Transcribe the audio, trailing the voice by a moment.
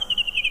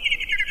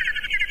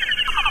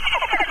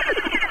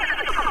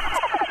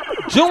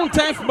June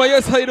 10th, by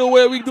Yes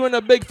Hideaway, we're doing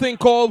a big thing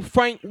called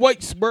Frank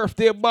White's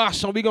birthday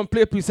bash, and we're gonna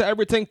play a piece of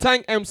everything.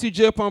 Tank MC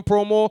Japan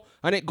promo,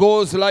 and it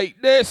goes like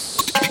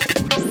this.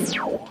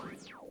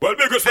 Well,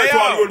 big respect to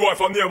all rude boy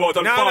from near about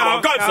and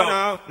farmer.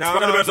 Godson.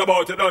 It's the best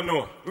about it, don't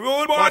know.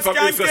 Rude boy,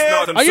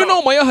 skanky. And you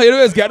know my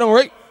Hideaway is getting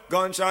right.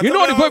 Gunshot. You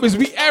know the purpose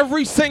be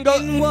every single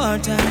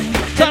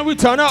time we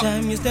turn up.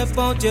 Time you step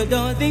out your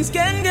door, things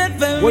can get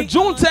very Well,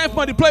 June 10th,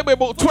 man, they play by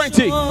about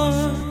 20.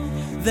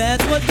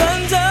 That's what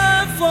guns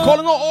are for.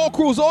 Calling out all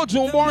crews, all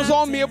June Barnes,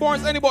 all May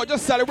Barnes, anybody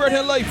just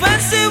celebrating life.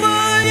 Festival,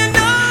 you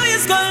know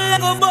it's gonna like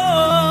a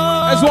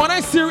ball. That's one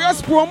of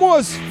serious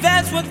promos.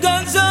 That's what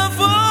guns are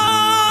for.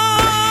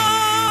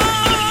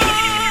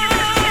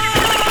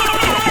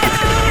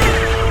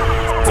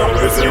 So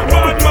we sing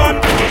bad man.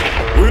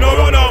 We no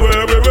run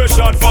away, we wish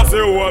shot for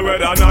the whole with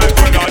a knife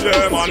with a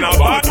them and a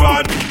bad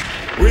man.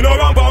 We no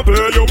ramp and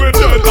play you with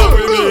dead, but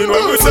we mean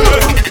when we say,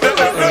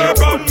 hey,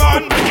 bad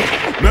man.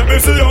 Let me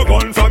see your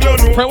gun from your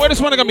nose. Frank, where this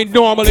one gonna be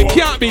normal? It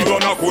can't be. See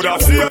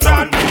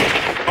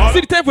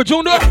the time for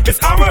June though?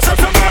 It's our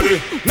somebody.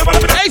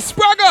 Hey,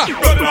 Spragger!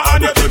 And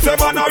you think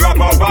man a rap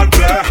up and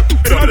play.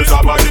 You know this a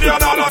body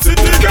and all the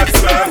city gets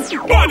there.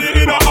 Body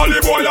in a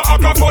alley boy, you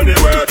act a funny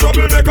way.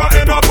 Troublemaker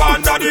end up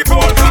under the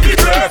cold can be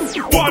grave.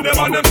 One them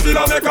and them still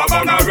a make a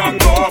bang a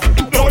wrong off.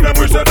 Now them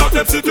wish that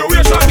them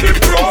situation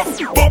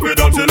improve. But we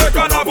don't see like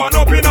an have one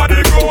up in a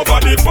the grove.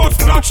 And the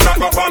first knock shot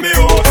up on me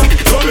house.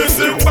 So we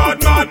sing bad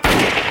man.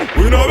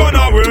 We no run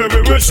away, we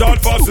wish shot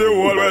for the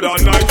whole with a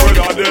night with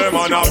a them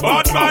and a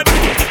bad man.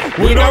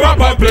 We no rap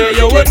and play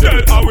you with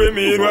dead, and we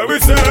mean when we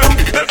say,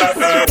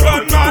 hey,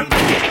 bad man.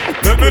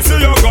 Let me see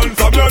your gun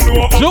from your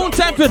nose. June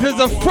 10th is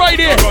a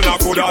Friday. Ain't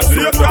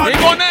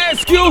gonna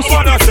excuse.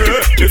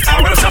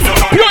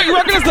 Pure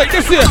irregulars like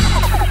this here.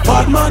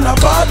 Bad man a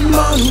bad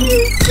man.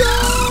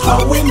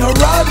 I win a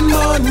rad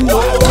man.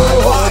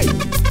 Oh.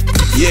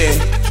 Yeah.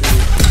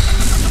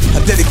 I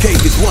dedicate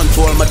this one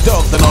to all my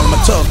dogs and all my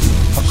thugs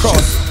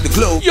across the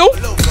globe. Yo.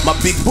 My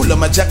big bull and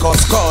my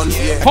jackass con.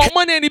 Hot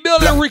money in the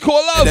building, Rico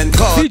Love.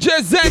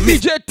 DJ Zen,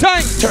 DJ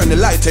Tank. Turn the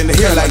light in the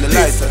hair like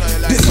this.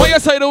 This one.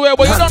 Yes, side away,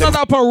 but you don't know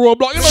that on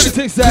Roblox. You know the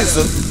things that.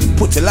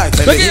 Put the light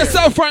in the hair. Look at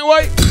yourself, Frank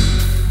White.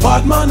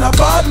 Bad man a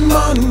bad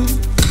man.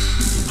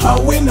 I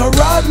win a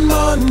rad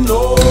man.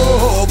 No,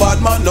 bad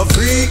man no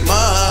freak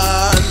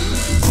man.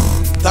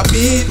 The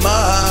beat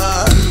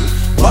man.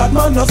 Bad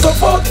man no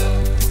support.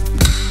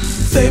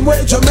 Same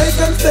way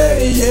Jamaican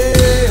say,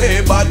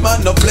 yeah. Bad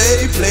man no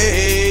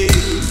play.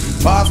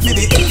 Pass me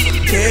the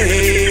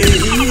okay.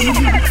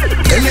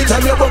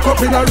 Anytime you buck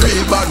up in a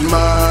real bad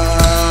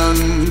man,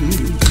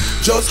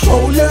 just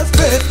hold your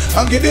faith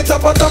and get it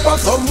up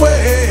some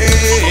way.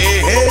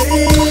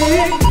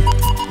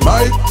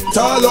 Might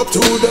tall up to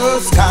the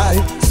sky,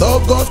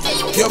 so go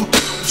you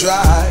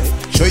dry.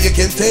 Sure you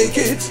can take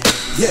it,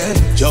 yeah.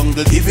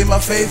 Jungle give him a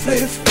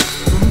facelift.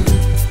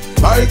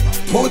 Might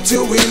put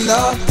you in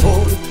a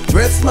hole.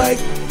 Press mic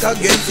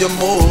against your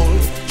mold.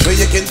 Sure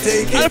you can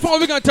take it. And if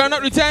we gonna turn up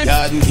the time?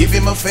 God give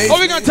him a face. How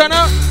we gonna turn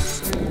up?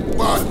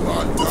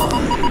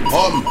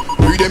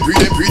 Breed them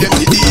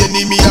till the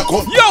enemy a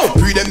come. Yo!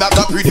 Breed them not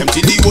a breed them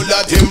till the whole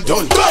of them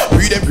done.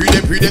 Breed them till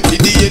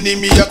the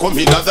enemy a come.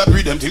 Me not a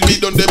breed them till me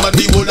done them and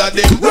the whole of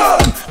them run.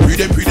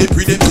 Breed them till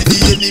the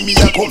enemy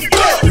a come.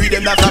 Breed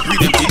them not a breed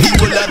them till the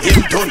whole of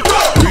them done.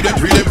 Breed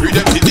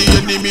them till the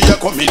enemy a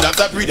come. Me not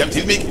a breed them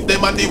till me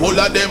them and the whole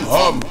of them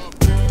hum.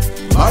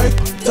 I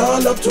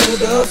turn up to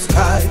the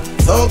sky,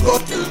 so go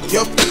to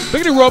your. Look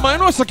at the road, man. I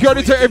know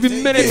security to every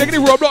minute. Look at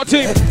the Roblox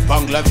team.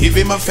 Bangla give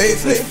him a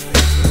facelift.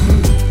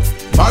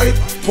 Might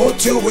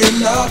put you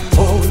in a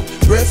hole.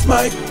 Press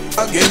mic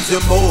against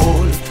your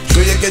mold.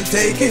 Sure you can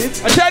take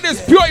it. I tell you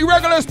this, pure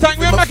irregulars Tank.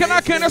 We're making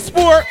that kind of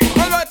sport.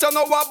 Alright, you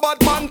know what bad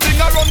man thing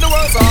around the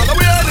world. All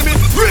we enemy.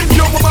 Bring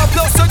your mama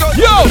plus your gun.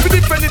 Yo! If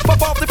you defend it,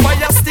 pop off the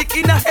fire stick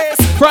in a haze.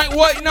 Frank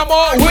White no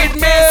more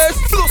witness.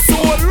 Plus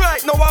all right,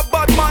 now a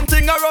bad man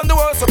thing around the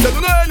world. So tell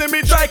the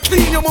enemy, try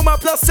clean your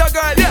mama plus your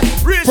girl. Yeah,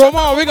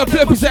 promo, we gonna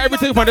play a piece of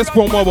everything from this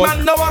promo, boy.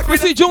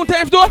 We see June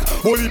 10th though.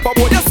 Holy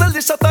papa, you sell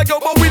the shot a girl,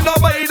 but we not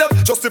buy them.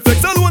 Just to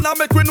flex alone and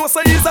make we know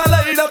say he's a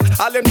lie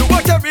that. All them do a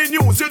carry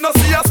news, you know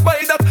see a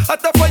spy that. At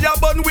the fire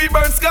burn, we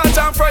burn scotch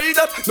and fry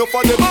that. No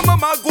for them,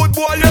 mama good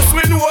boy, yes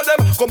we know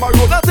them. Come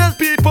around and tell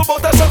people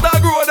about a shot a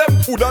grow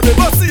them. Woulda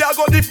never see a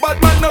gun if bad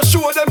man no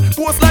show them.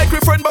 Post like we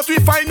friend, but we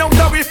find out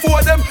that we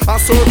for them. And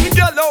certain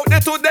girl out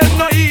there to them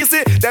no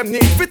easy. Them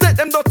need to take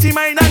them dirty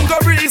mind and go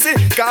easy.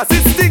 Cause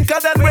it stinker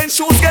than when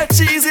shoes get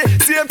cheesy.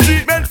 Same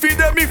treatment feed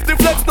them if the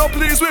flex no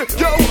please with.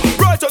 Yo,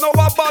 right you know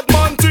a bad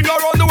man thing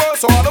around the world.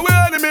 So all the way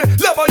enemy,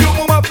 love you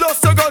mama plus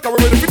your girl. Cause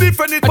we ready to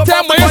defend it. I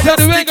tell my yourself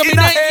the way gonna be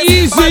that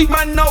easy. Bad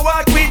man no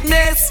walk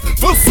witness.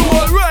 For so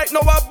alright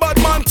now a bad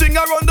man thing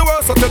around the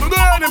world. So tell the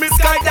enemy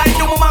skydive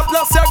you mama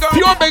plus your girl.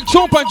 Pure big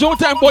chump and June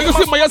time boy. You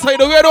see my side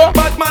of the way though.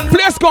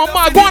 Place come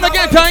mad. Go on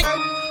again Tank.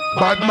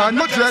 Bad man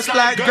no dress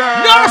like girl.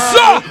 No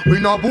sir. We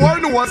no bore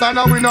nose and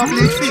we no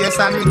bleach face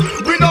and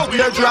we no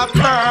wear drop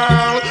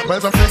curl.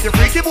 Well some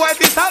freaky boy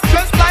this have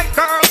dress like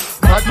girl.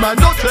 Bad man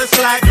no dress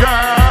like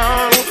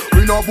girl. We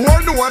We no bore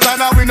nose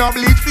and we no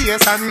bleach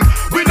face and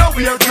we no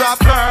wear drop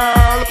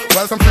curl.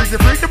 Well, some freaky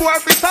boy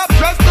fi top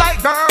dressed like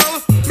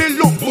girl. Me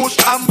look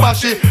bush and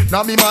bashy.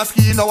 Now me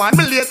Moschino and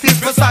me latest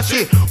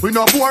Versace. We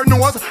no bore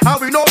nose and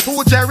we no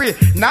too Jerry.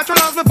 Natural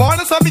as me born,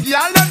 so me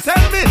gyal them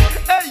tell me,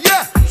 hey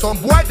yeah. Some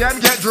boy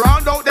them get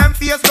drowned out, them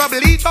face go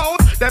bleach out.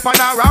 They on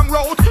a wrong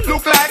road,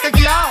 look like a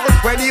gyal.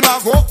 When he ma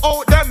go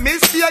out, them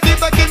mistake give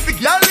the king for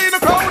gyal in the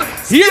crowd.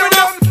 Hear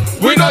them?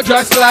 We no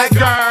dress like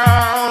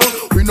girl.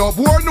 We no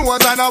bore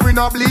nose and we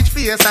no bleach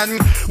face and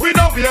we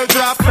no wear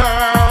drop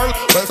curl.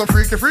 Well, some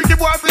freaky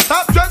boy fi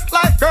top dressed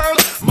like girl.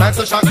 Man,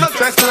 so shot not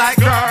dressed like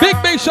girl.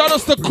 Big shout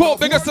outs to Coke,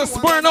 big us to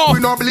Smirnoff,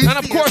 and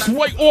of course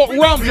White Oak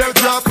Rum.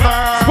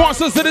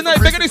 Sponsors of the night,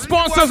 big of the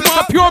sponsors,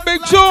 my pure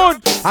big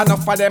tune.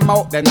 Enough of them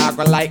out, then I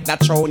go like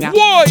that throne ya.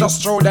 Why?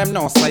 Just throw them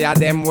no, so ya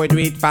them would do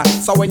it for.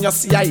 So when you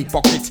see a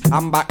hypocrite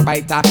and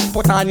backbiter,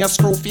 put on your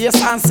screw face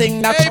and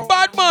sing that. Hey,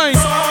 bad mind.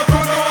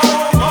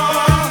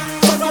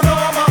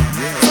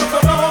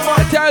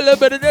 I tell you a little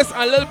bit of this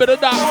and a little bit of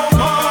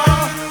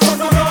that.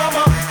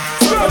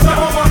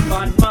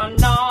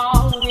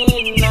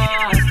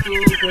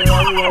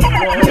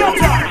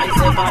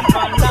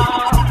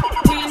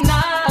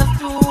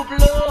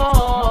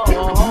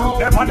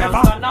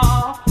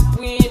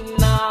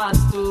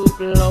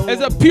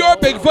 It's a pure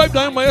big vibe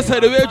down my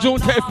side of the way,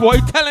 Djtank boy,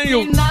 telling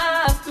you.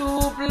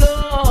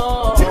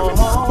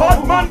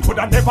 Bad man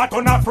coulda never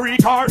done a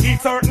freak or eat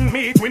certain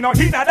meat. We no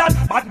hinna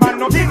that. Bad man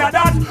no hinna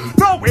that.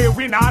 No way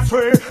we not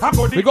swear.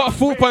 We got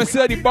food pan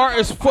say the bar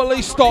is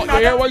fully stocked. You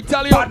hear what I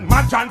tell you? Bad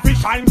man can fish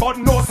shine, but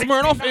no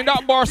Smirnoff in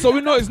that bar, so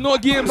we know it's no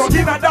games. No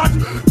hinna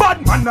that.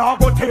 Bad man no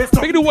go taste.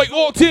 Big the White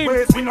Oak team.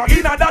 We no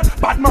hinna that.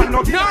 Bad man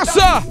no hinna nah, that.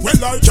 sir.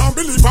 Well, I can't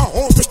believe how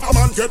Mr.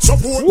 Man gets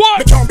support. What?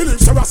 I can't believe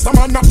Sir Rasta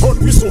Man not done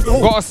with so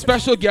long. Got a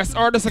special guest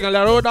artist. I can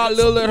let her that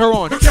little later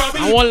on.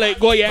 I won't let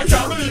go yet.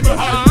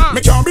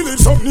 Me can't believe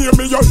some near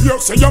me you hear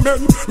say amen.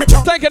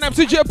 Thank you,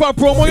 MCJ for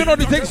promo. You know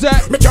the things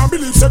that. Me can't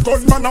believe say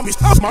gunman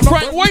and man.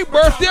 Frank White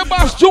birthday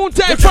bash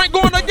Djtank. Frank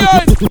going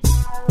again.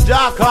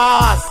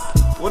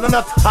 Jackass, we're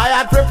not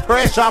tired to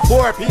pressure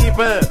poor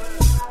people.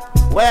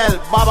 Well,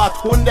 Baba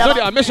Tunde. No,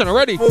 they are mission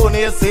already. Phone,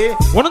 you see.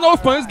 One of those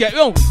points get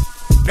you.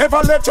 Never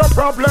let your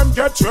problem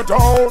get you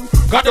down.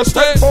 Got to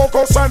stay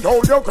focused and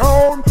hold your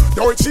ground.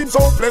 Though it seems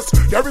hopeless,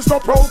 there is no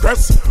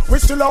progress. We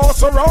still are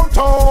around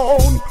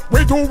town.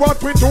 We do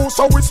what we do,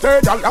 so we stay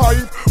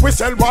alive. We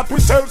sell what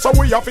we sell, so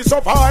we have to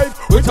survive.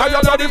 We tired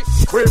of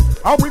the crib,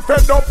 and we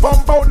fed up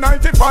from about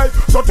 95.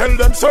 So tell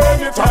them, say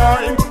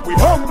anytime. We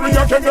hungry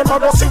again, them a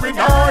go see we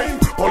nine.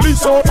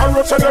 Police out and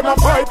road, say them a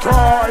fight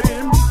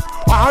crime.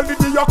 All the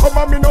day you come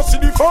and me no see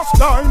the first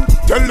time.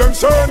 Tell them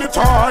say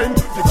anytime.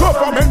 The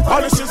government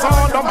policies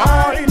are the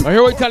mine. I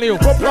hear what I tell you.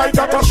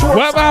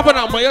 Whatever happened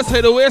at my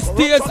side the way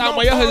stays at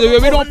my side the way.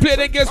 We don't play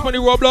the games for the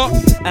Roblox.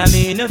 I'm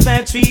in a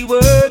factory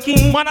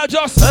working, Man, I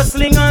just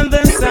hustling on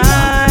the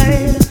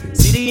side.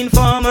 See the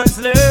informers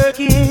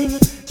lurking,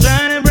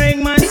 trying to break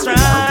my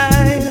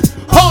stride.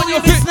 hold your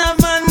It's feet.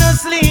 not man no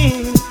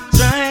sleep,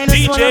 trying to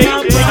swallow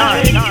my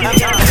pride.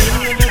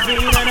 I'm in the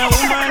breed and a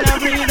woman a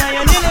breed and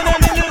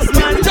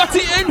you're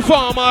Dirty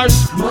informers.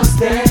 must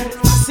dead.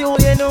 See how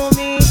you know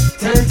me.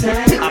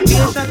 I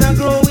feel shot and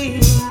growing.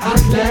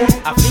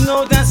 I fling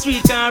out the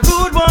street car,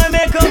 rude boy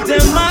make up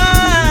them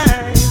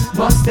mind.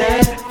 Must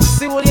dead.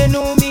 See what you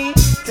know me.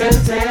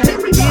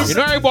 You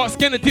know everybody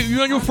skin the tip,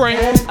 you and your friend.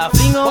 I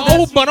fling out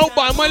Oh, but oh,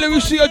 but my let me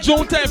see a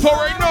Djtank for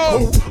right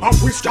now. I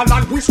wish y'all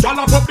and wish y'all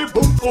above the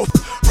boom up.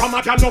 From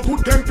a gal no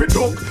put them fit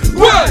up.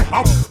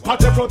 What? Pat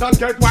the front and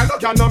get wild, a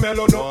gal no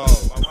mellow no.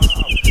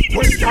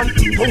 Wish y'all,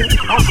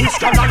 I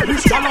wish y'all and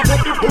wish y'all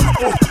above the boom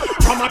up.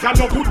 From a gal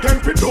no put them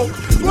fit up.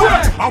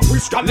 I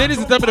wish y'all. Ladies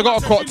and gentlemen, I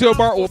got a cocktail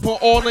bar open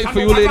all night for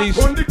you ladies.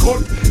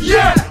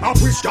 Yeah, I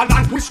wish y'all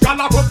and wish y'all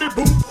above the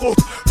boom up.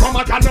 From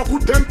a gal no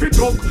put them fit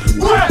up.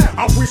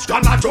 I wish y'all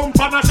a jump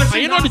and a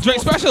And you know the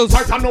drink specials.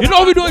 You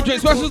know we doing drink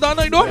specials that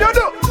night, though? You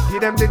know. Give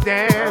them the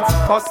dance,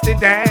 bust the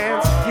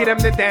dance. Give them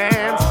the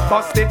dance,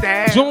 bust the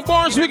dance. John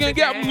Barnes, we can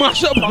get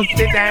mashed up. Bust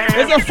the dance.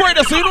 It's a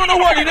Friday, so you don't know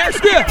what the next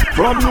day.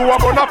 From you, I'm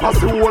gonna pass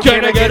the whole.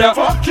 Can I get a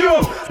fuck you?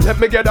 Let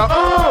me get a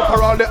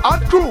for all the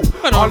hot crew.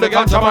 And all the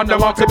ganja man, they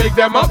want to big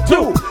them up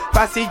too.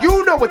 Passy,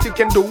 you know what you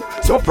can do.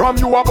 So from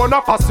you, I'm gonna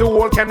pass the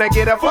whole. Can I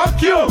get a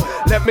fuck you?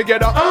 Let me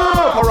get a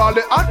for all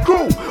the hot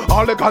crew.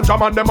 All the ganja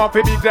man, them want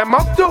to big them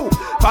up too.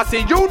 Passy,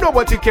 you know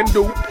what you can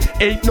do.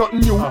 Ain't nothing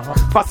new.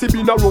 Passy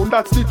been around,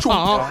 that's the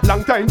truth.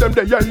 Long time them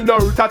they in the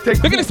earth I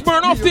take. Big in the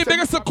Smirnoff team, big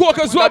in the Coke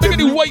as well, big in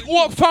the White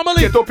Walk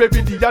family. Get up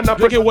every day and a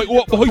Big in White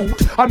Walk boy.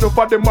 enough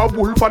of them a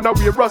wolf and a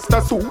wear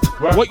rasta suit.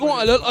 White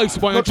Walk a little ice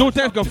boy and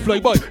Djtank can fly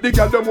by. The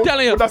girl them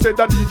Telling you. up said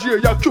that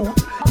DJ you cute.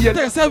 Yeah,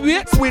 There's a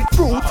way. sweet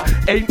fruit.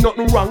 Ain't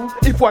nothing wrong.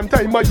 If one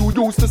time you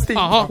used to sting,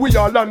 we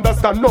all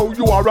understand now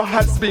you are a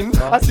has-been.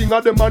 I sing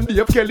of them and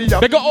Dave Kelly.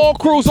 They got all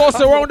crews all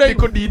surrounding. They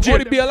could DJ. All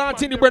the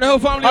BLantini, Brother Hill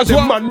family And as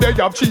them well. man they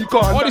have cheek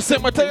on. All the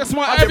 100%. But tell you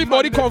smart,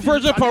 everybody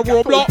conversion per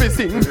Roblox.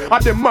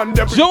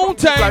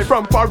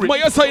 Djtank,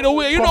 my side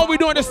away. You know we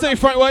doing this thing,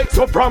 Frank, right?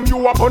 So from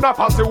you up on a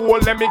pass the wall,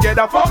 let me get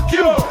a fuck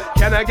you.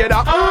 Can I get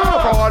a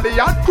for all the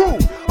yacht crew?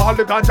 All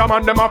the ganja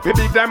man them up, big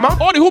them up.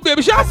 All the who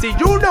baby shot? I see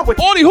you know it.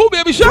 All the who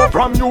baby shot? So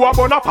from you up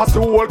on a pass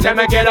the wall, can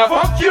I get a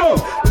fuck you?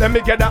 Let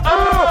me get a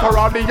for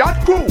all the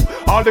yacht crew.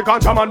 All the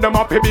ganja man them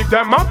up, big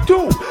them up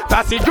too.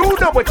 I see you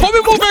know it. How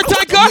we move it,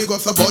 Tanker? We got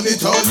some burn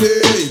it all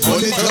day,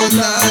 burn it all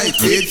night.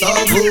 It's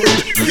all good,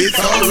 it's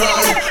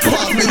alright.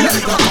 Pass me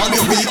like a honey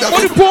weed. All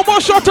the promo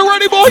shot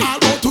already, boy.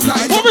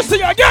 Let me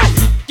see again.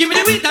 Give me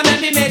the weed that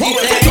make me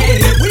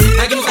meditate.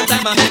 I give me some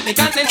time, I make me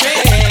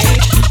concentrate.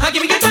 I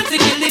give me the chance to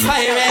kill the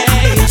pirate.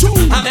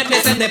 I make me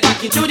send the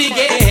package to the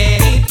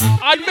gate.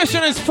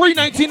 Admission is free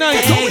 $99.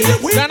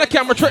 Now the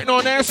camera tricking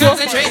on there, so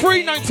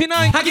free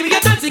 $99. I give me the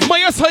chance to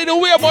My side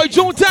away, boy,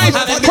 Djtank.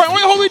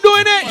 Right, how we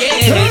doing it?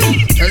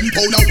 10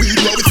 pound of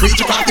weed, where we preach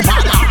about the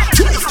father.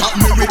 Try stop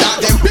me with that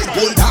them big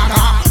bull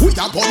dada.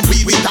 With a gun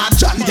weed, with that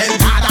John Del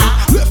Dada.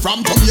 Left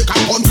from Jamaica,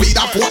 gun weed,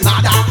 a Fort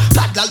Nada.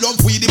 Toddler love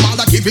weed, the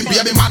mother give him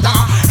baby mother.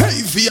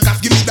 Hey, Vegas,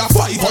 give me the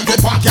 500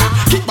 pack, yeah.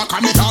 Kick back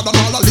on me hard and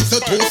all a listen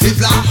to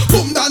Sizzler.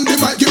 Boom down the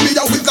mic, give me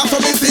the whistler so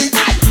me sing.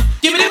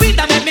 give me the weed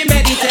that make me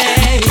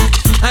meditate.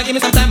 I give me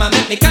some time, I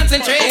make me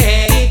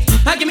concentrate.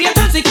 I give me a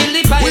chance to kill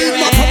the pirate.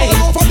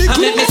 I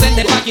make me send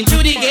the package to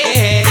the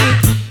gate.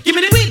 Give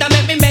me the weed that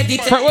make me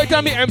meditate. Right, wait,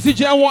 tell me,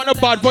 MCJ, I want a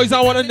bad voice,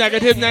 I want a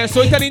negative now.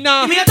 So tell you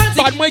now,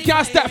 bad man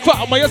can't step foot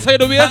on my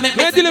side of the way.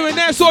 We're dealing with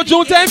that, so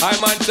Djtank.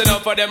 I'm answering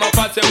up for them, I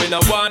pass it, we no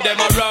want them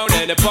around.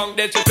 And the punk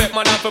disrespect,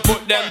 man, I have to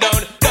put them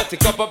down. Just to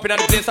cup up in the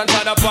place and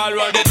try to fall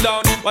around the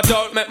town. What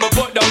out, make me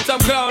put down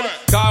some clown.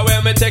 Cause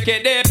when me take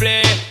it, they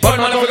play. But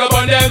man, I forgot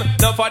on them.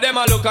 Now for them,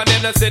 I look on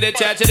them, they say the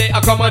church, they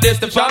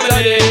accommodate the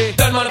family.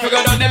 Don't man, I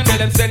forgot on them,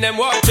 tell them, send them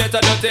watch it. I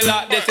don't tell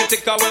like this,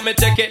 it's cause when me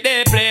take it,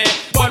 they play.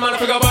 But man, I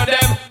forgot on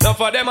them. Now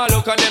for them, I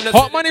look on them.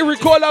 Hot money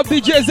recall of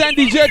DJs and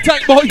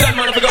Djtank, boy.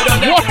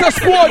 What a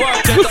squad.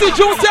 You see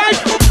Djtank?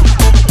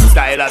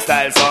 Style a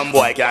style, some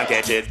boy can't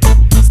catch it.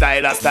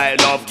 Style a style,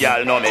 love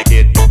girl, no make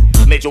it.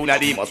 Me Junior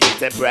D must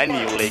be a brand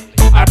new lick.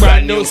 A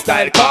brand new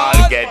style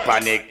called Get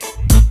Panic.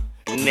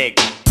 Nick.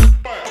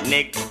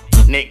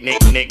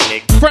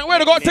 Frank, where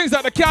they got things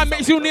that can't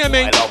mix you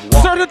naming.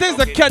 Certain things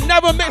that can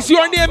never mix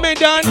your naming,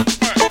 Dan.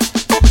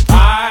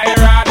 I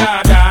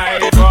rather die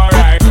before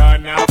I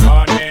turn up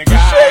on the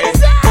guy.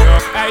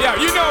 Hey yo,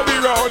 you know we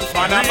roll,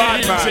 man a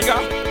bad man.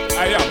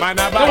 Hey yo, man a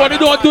bad man. Nobody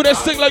don't do this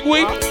thing like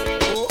we.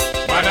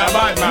 Man a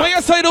bad man. My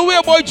side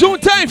away, boy,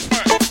 Djtank.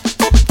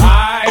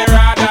 I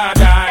rather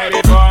die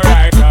before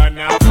I turn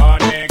up on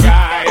the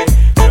guy.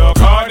 Look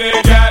how the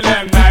girl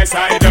them nice,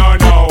 I don't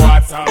know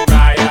what some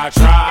guy I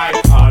try.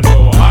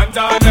 Although on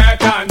the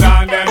neck and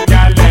down them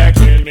girl they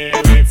kill me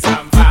with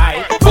some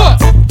fight.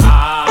 But I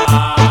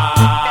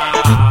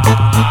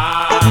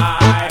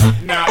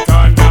not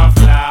on the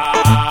fly.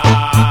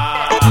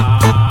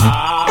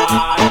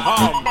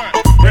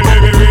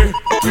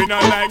 We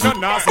not like no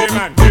nasty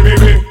man.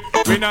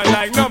 We not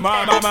like no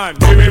mama man.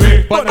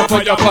 But not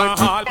for your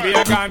heart, play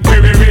a gun.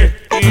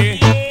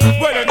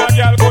 Well, no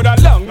girl could a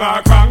long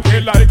or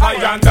cranky like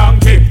a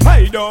donkey.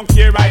 I don't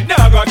care right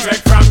now, go check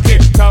Frankie.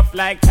 Tough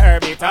like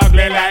Herbie,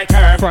 ugly like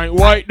Herbie. Frank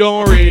White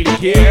don't really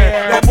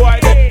care. That boy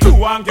they too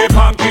wonky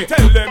punky.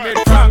 Tell them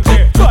it's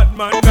Frankie, but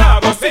man now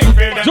go sing for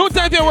them.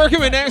 Djtank, you're working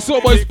with that, so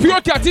boys,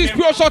 pure catties,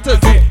 pure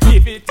shutters.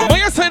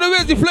 My side away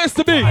is the place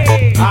to be.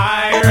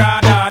 I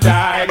rather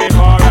die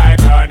before I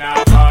turn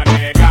up on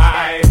the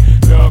guy.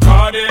 Look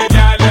how the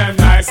girl them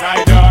nice,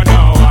 I don't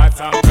know what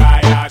some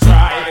guy I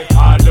try.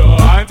 Although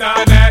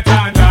internet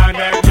and on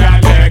them girl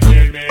they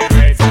kill me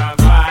with some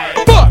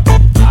fight. But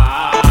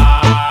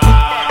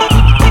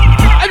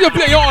if you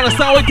play, you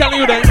understand what I'm telling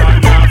you then.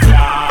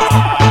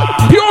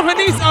 Pure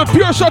honeys and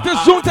pure shutters,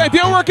 Djtank,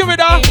 you're working with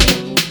that.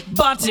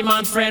 Batty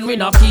man friend we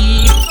no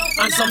keep.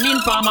 And some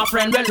informer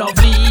friend we love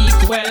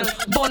leak. Well,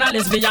 bona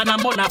lesbian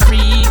and bona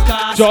freak.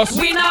 Just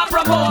we not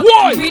promote,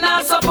 why? we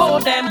not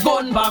support them.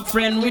 Gun back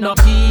friend we no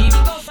keep.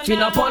 We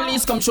no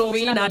police come show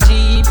we in a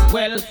jeep.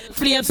 Well,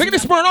 flames. Making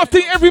this burn off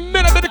thing every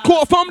minute of the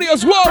core family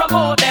as well.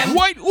 Promote them.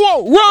 White,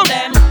 whoa, run.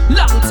 Them.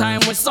 Long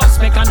time with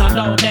suspect and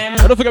allow them.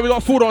 I don't forget we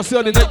got food on sale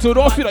in the next two.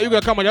 Don't feel like you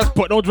gonna come and just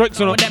put no drinks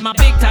on them. Them a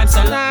big time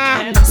seller.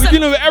 Nah, we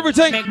dealing with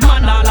everything. Make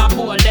man all a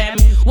hold them.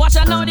 Watch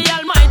out now the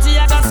Almighty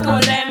I got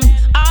scold them.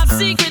 All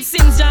secret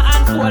sins ya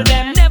unfold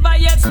them. Never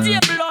yet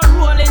stable or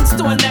rolling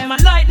stone them. A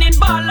lightning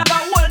ball like a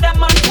hold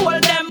them and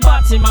hold them.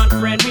 Batty man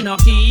friend we no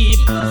keep.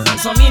 And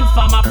some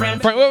informer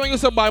friend. Frank, when you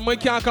say bad man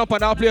can't come from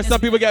that place,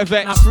 some people get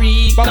vexed.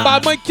 Africa. But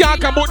bad man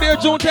can't come out there,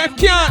 Djtank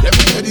can't. Them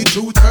say the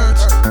truth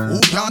hurts. Who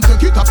can't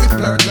take it off his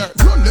blurred?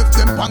 Run left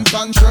them pants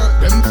and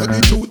shirt. Them say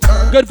the truth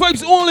hurts. Good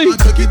vibes only.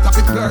 Can't take it off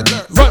his blurred.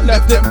 Run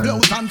left them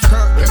blouse and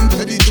skirt. Them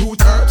say the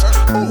truth hurts.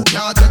 Who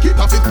can't take it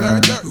off his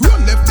blurred?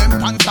 Run left them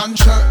pants and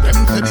shirt.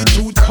 Them say the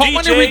truth hurts. How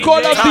many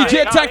recall of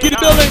Djtank in the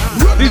building?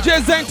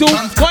 DJ Zank too.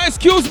 Why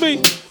excuse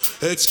me?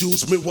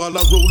 Excuse me while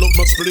I roll up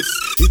my spliff.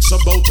 It's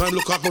about time,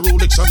 look at my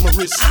Rolex and my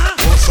wrist.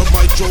 Also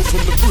my Joe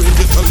from the brain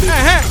get a lift.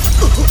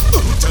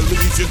 Tell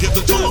me if you get the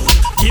joke.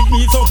 Give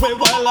me some way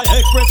while I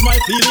express my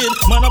feeling.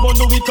 Man, I'm on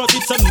the week cause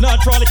it's a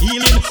natural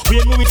healing.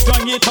 When we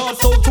strong it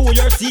also to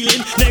your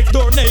ceiling. Next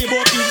door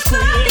neighbor is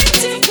squealing.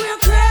 Think we're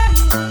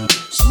crazy,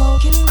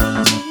 smoking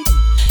weed.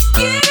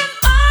 Getting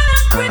on a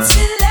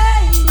pretty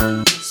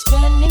late.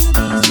 Spending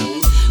these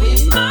days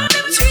with all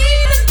them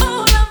trees and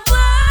all of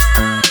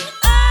mine.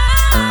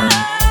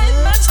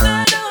 But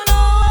I don't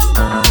know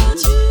about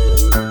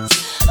you.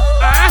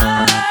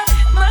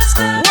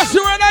 What's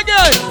your red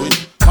again?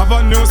 Have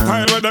a new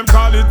style where them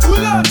call it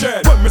Full on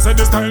Jet. When me say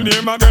the style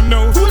name again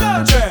now Full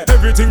on Jet.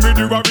 Everything we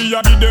do we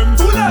a give them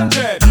Full on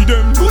Jet. Give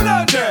them Full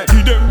on Jet.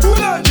 Give them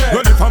Full on Jet.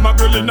 Well if I'm a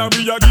girl in a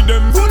we a give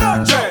them Full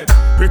on Jet.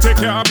 We take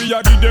care of we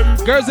a give them.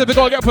 Girls, if you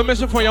go get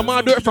permission from your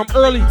mom, do it from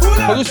early.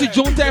 Cause you see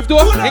Djtank do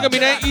it, ain't gonna be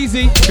that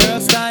easy.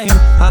 Girls time,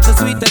 at the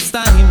sweetest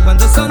time, when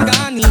the sun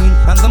gone in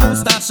and the moon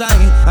start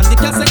shine, and the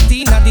cassette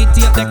and the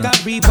tape they can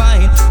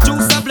rewind.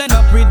 Juice a blend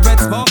up with red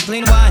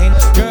sparkling wine.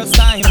 Girls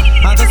time,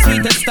 at the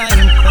sweetest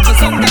time, when the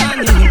sun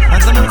gone in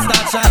and the moon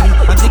start shine,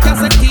 and the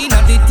cassette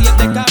and the tape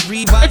they can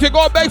rewind. If you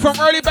go back from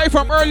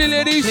early,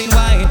 ladies.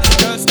 Wine.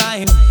 Girls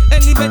time,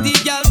 anybody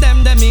girl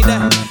them me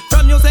there.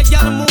 From music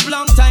girl move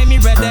long time me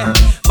ready.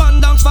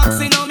 Band down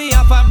foxy now me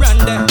have a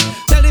brandy.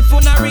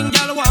 Telephone a ring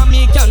girl want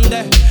me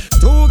candy.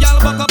 Two girl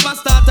buck up and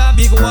start a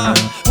big war.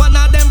 One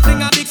of them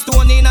fling a big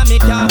stone in a me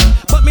car.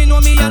 But me know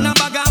me and a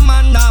bag of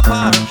man na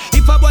par.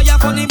 If a boy a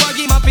funny boy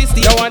give my fist.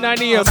 You wanna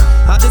name?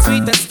 At the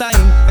sweetest time,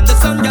 when the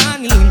sun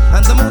gone in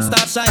and the moon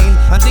start shine,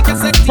 and the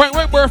cassette. Frank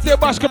White birthday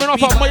bash coming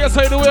off on my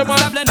side of the way,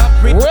 man.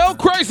 Real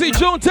crazy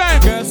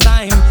Djtank. Girls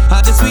time,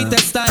 at the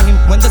sweetest time,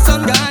 when the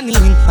sun gone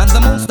in and the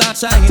moon start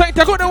shine. Take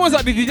out the ones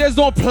that the DJs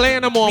don't play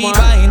anymore, man.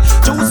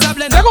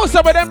 They go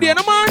some of them there,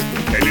 no man.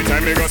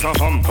 Anytime me go so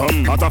hum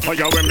hum, hot a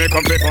fire when me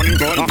come to fun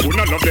gun. I would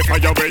not love the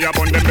fire where you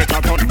burn them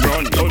better turn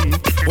run.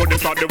 Put them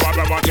start the war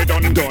I want it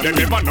done. Them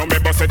never know me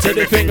bust it till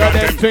the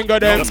finger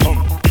them.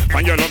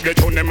 And you love the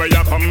tune them where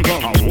you come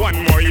from.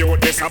 One more you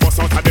this a bus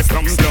out of the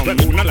slums. Well,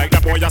 who not like the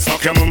boy you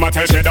suck your mama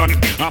tell she done.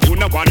 And who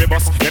not want the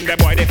bus, them the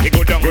boy they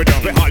figure down. We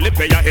all the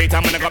player hate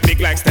and I got big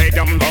like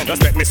stadium.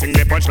 Just let me sing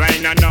the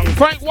punchline and now.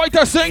 Frank White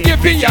a sing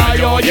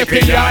yippee-yi-yo,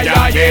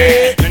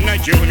 yippee-yi-yi-yi. None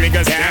of you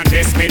niggas can't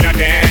diss me no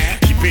day.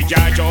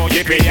 Yippee-yi-yo,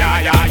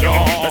 yippee-yi-yi-yo.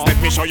 Just let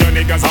me show you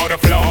niggas how to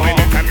flow.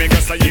 Anytime me go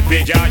say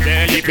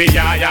yippee-yi-yi,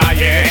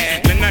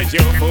 yippee-yi-yi-yi. None of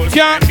you fools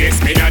can't diss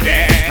me no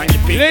day.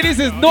 Ladies,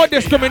 is no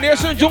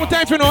discrimination.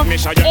 Djtank, you know.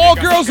 All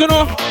girls, you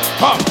know.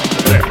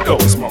 Let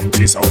those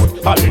monkeys out.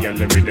 All the girls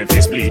with the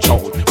face bleach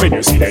out. When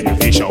you see them, you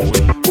fish out.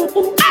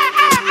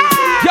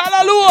 Y'all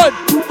alone.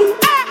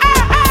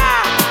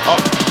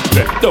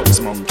 Let those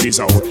monkeys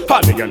out.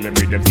 All the girls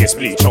with them face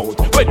bleach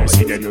out. When you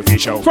see them, you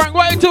fish out. Frank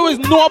White too is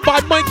no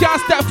bad man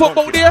can't step up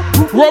out there.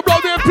 Rob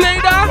out there play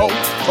that. Oh,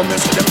 come and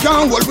see them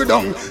can't hold we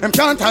down. Them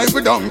can't tie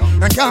we down.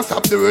 Them can't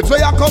stop the words where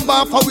you come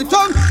back for we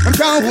tongue. Them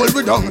can't hold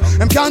we down.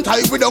 Them can't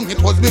tie we down. It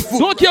was before.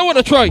 Don't care what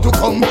I try to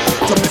come.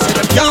 Come and see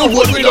them can't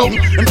hold we down.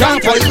 Them can't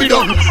tie we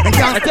down. Them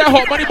can't. I tell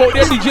hot money about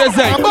their DJ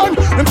Zank.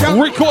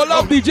 Recall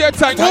up DJ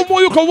Tank. No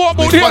more you can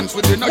walk out here.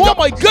 Oh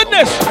my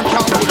goodness. Them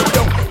can't hold we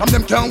down. From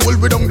them can't hold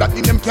we down. That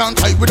mean them can't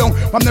tie we down.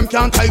 From them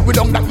can't tie we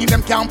down. That mean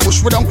them can't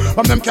push we down.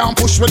 From them can't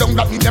push we down.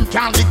 That mean them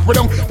can't lick we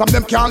down. From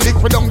them can't lick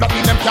we down. That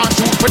mean them can't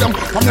shoot we down.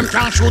 From them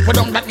can't shoot we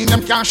down. That mean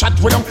them can't shot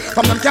we down.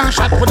 From them can't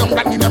shot we down.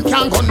 That mean them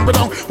can't gun we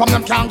down. From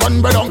them can't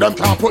gun we down. Them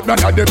can't put none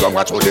of the gun.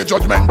 Watch all the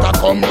judgment that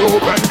come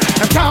open.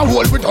 Them can't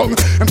hold we down.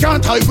 Them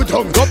can't tie we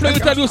down. Don't play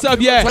with tell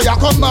yourself, yeah.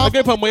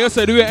 Again, from my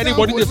side,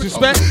 anybody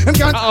disrespect.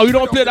 We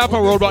don't play that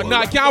on road, but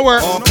nah, it can't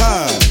work.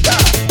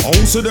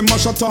 Also them a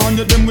shot on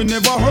you, them we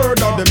never heard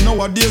of. Them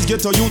nowadays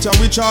get a youth and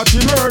we charge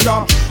him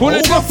murder. Who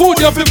let the food,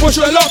 you have to push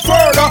a lot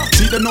further.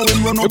 See them know him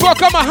run up. You broke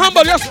come a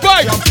humble, just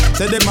fight.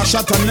 Say them a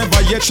shot and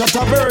never yet shot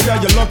a murder.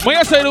 You lucky.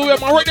 My side, I'm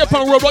right there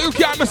on road, but you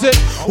can't miss it.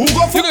 Who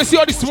go for? You can see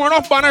all the sworn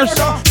off banners.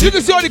 You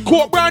can see all the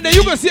court brand there,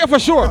 you can see it for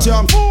sure.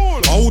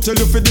 I'll tell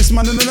you for this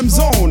man in them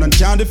zone and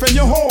can't defend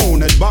your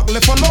own. Head back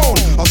left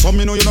alone. Or some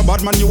you know you're no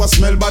bad man, you a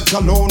smell bad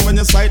cologne. When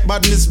you sight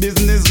badness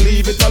business,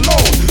 leave it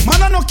alone. Man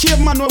I no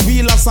caveman, no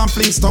wheel or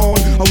sampling stone.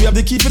 And we have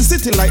to keep it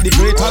city like the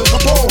great Al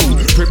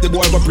Capone. Prep the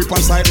boy but prep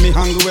inside me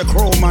hungry with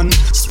crow man.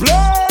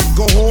 Splurge,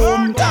 go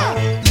home.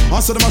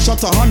 Answer them a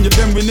shot a hand,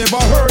 them we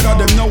never heard of.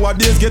 Them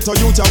nowadays get a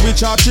youth and we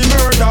charge him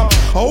murder.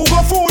 How go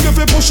food if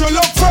we push your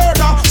luck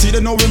further? See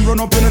them know him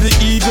run up into the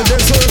evil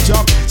desert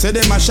job. Say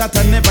them a shot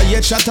and never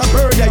yet shot a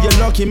bird. You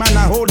lucky man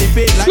a holy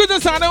bait like. Squeeze the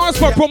sound ones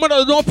for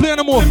promoters don't play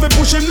anymore. If we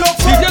push him luck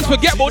further. Just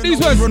forget about these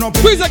ones.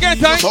 Squeeze again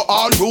time. So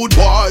all rude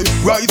boy,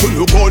 right on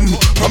your gun.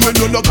 Come and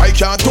look, I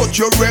can't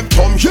touch your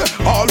rectum. Yeah,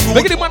 all rude.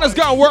 Look at the man that's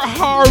gotta work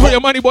hard with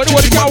your money, boy.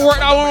 What you gotta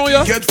work out on you?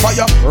 Get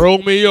fire.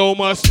 Romeo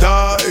must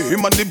die.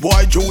 Him and the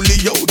boy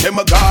Julio, them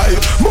my guy.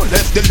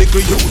 Molest the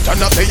little youth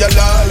and I say a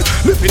lie.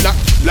 Living up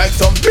like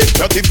some big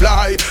dirty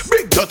fly.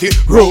 Big dirty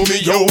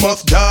Romeo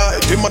must die.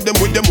 Them of them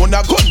with them on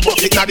a gun,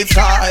 but it not the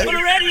sky.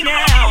 Ready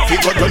now. He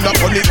got on a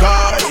funny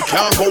guy.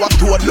 Can't go up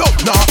to a love,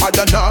 nah,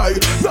 other night.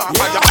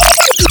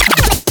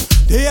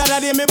 The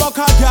other day me buck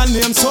a girl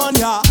named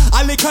Sonia,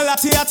 a little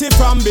latty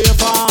from Bay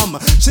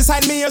Farm. She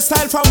signed me a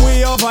style from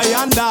way over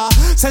yonder.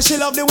 Said she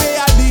love the way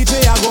I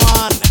DJ a go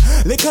on.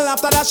 Little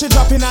after that she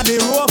drop in at the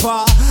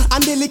Rover,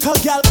 and the little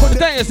girl could.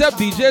 Thank yourself,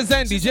 DJ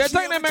Zen, DJ.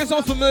 Thank that man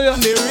sound familiar.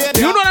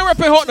 You know they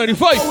rapping Hot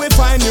 95. We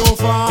find you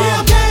from.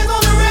 TFK's on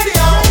the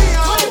radio.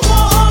 24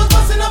 hours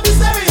busting up the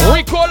stereo.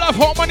 Recall of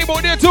Hot Money about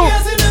there too.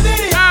 Yes, in the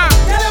video.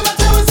 Tell them I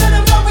tell we send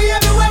them drop we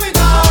everywhere we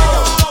go.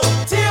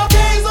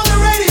 TFK's on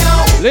the radio.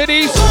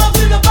 Ladies,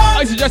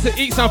 I suggest to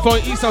eat some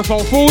food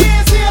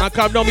and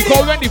calm down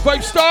because when the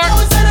vibe start,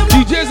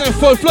 DJs in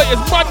full flight is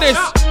madness.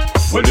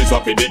 Well, this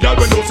up in the girl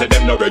when you say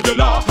them no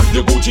regular.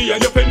 You Gucci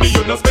and you Fendi,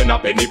 you not spend a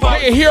penny for.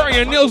 What you hear and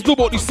your nails do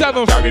about the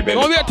 7th.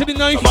 Now we are to the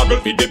 9th. Muggle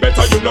feed the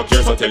better, you not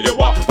care, so tell you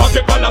what.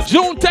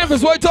 June 10th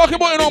is what I'm talking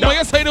about, you know, my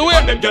yes side away.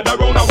 And them get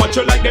around and watch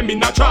you like them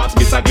in a trance.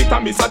 Miss a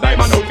glitter, miss a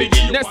diamond, out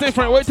figgy. Next thing,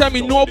 friend, wait time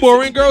me no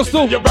boring girls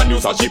too. Your brand new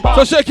Sashipa.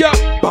 So shake ya.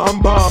 Bam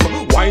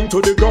bam, wine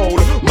to the ground.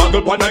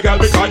 Muggle pan a girl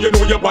because you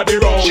know your body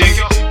round. Shake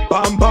ya.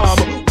 Bam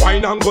bam,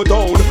 wine and go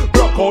down.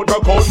 Rock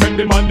out, make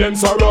the man them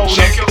surround.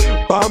 Shake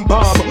ya. Bam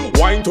bam,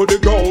 wine to the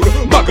ground.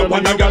 Muggle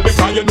pan a girl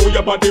because you know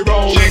your body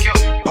round. Shake ya.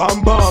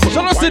 Bam bam.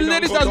 Shall I see the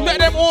ladies that make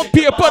them own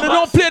paper, they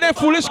don't play them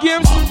foolish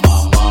games.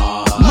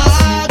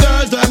 My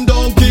girls them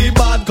don't keep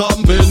bad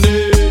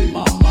company.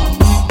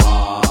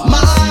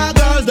 My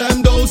girls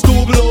them don't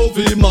stoop low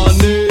for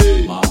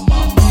money.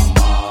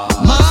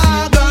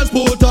 My girls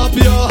put up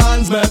your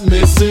hands, let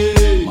me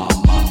see.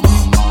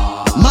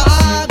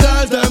 My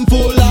girls them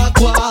full of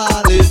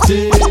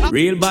quality.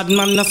 Real bad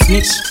man no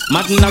snitch.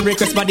 Mad na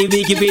request body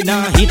weak if it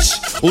na hitch.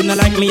 Who not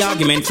like me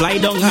argument, fly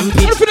down and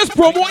pitch. What for this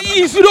promo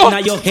easy though? Now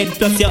your head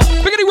plus your.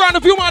 Look at the round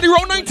of you man, the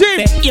round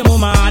 19. Say, your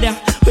mama had ya,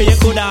 where you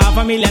coulda have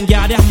a million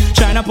yard ya.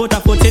 Tryna put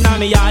a foot in a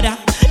me yard ya.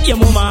 Your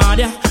mama had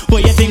ya,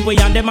 where you think we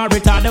and them are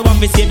retarded. One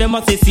we say them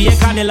must see a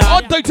candle.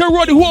 I'll take the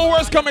road, the whole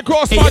world's coming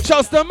across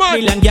Manchester, man.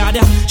 Million yard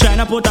ya,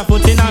 tryna put a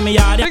foot in a me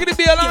yard ya. Look at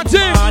the BLR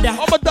team.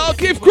 I'm a dog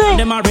Keith crew.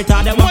 Them are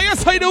retarded. Why you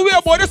side away,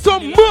 boy? That's so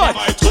mad.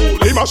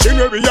 The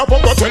machinery I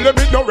forgot tell them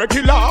it no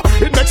regular.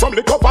 It makes some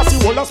liquor pass you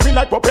all spin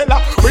like propeller.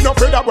 We no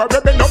afraid that we're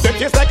ripping up them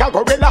case like a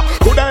gorilla.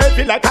 Coulda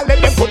heavy like a lead,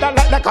 them coulda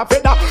light like a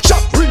feather.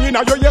 Shot ringing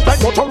out your ears like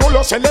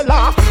Motorola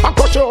cellular. And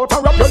crush you out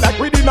and wrap you like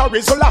within a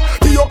Rizzola.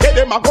 Be okay,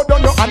 them a go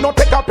down you and not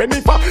take a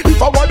penny for.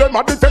 If I want them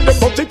a defend them,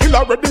 don't kill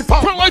ready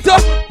for.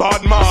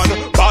 Bad man,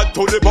 bad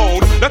to the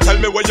bone. Now tell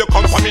me where you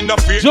come from in the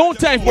field. Don't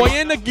time boy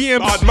in the game.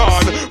 Bad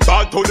man,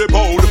 bad to the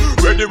bone.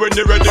 Ready when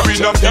you're ready, we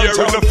not here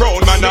in the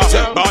front, man.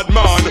 Bad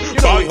man,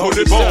 bad to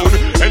the bone.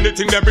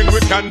 Anything they bring we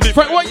can defend.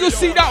 Friend, why you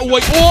see that way?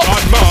 Oh,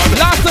 bad man.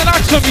 Last night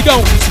action we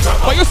don't.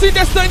 Why you see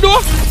this thing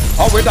though?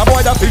 How with a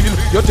boy that feel?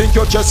 You think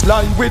you're just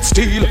lying with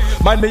steel?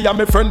 Mind me and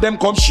my friend them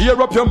come share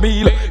up your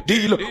meal.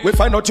 Deal, we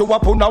find out you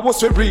up on our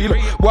was real.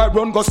 Boy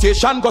run go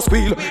station go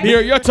squeal.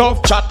 Here you're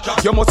tough.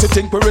 Chat, you must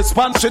think we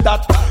respond to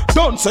that.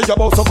 Don't say you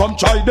about to come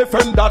try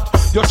defend that.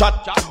 You chat,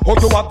 oh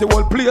you have the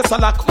whole place a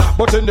lock.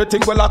 But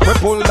anything will like we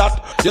pull that.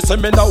 You see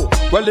me now,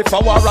 well if a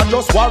war and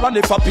just war and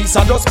if a peace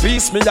and just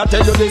peace. Me I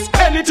tell you this,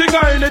 anything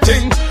or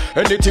anything.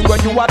 Anything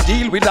when you a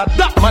deal with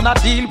that man a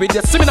deal with.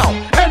 You see me now,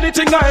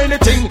 anything or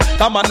anything.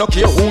 That man no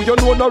care who you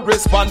know no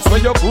response.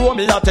 When you grow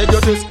me I tell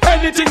you this,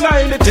 anything or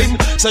anything.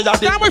 Say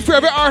that I'm my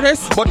favorite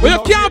artist. But you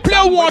can't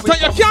play one time,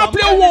 you can't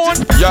play one.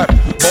 Yeah,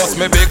 boss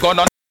me big gun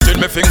and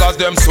me fingers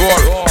them sore.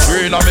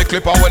 Green on me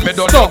clip and when me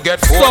done you get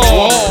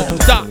four.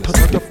 Stop.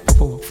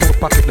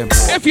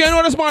 If you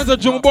know this man's a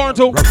June Barnes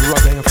too.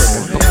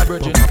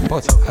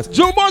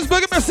 June Barnes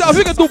big up yourself,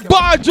 you can do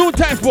bar June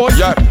 10th boy.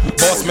 Yeah,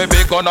 boss me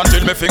big gun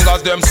until me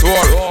fingers them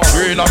sore.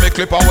 Green on me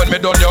clip and when me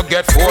done you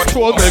get four.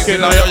 Making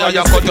a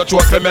you cut your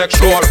throat to make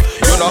sure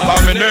you don't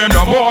have me name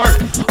no more.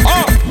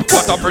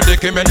 What a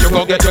predicament you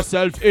go get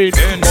yourself in.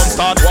 Come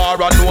start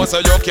war and know so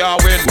you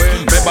can't win.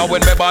 Remember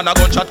when me ban a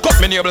gunshot cut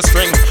me navel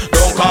string.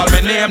 Don't call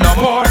me name no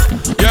more.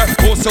 Yeah,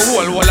 post the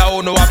whole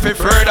I know I feel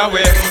further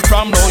away.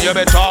 From now you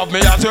better have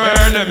me as your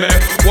enemy.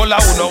 Whole I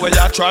know where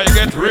you try to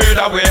get rid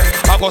away.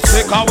 I go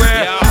sick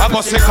away, I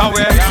go sick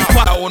away.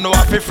 But I know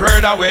I feel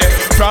further away.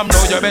 From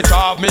now you better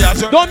have me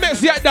as your. Don't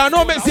mix yet down,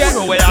 don't mix yet.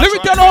 Let me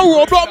tell you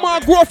how Roadblock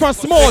man grow from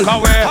small.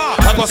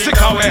 I go sick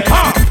away.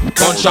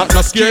 Gunshot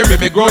no scare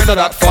me grow into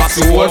that fast.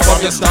 So hold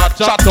from your start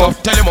chat up.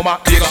 Tell him mama,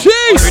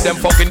 jeez. With them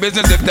fucking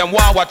business if them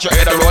want watch your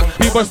head around.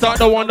 People start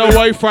to wonder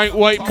why Frank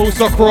White moves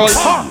so crawl.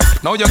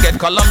 Now you get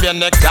Colombian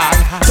necktie.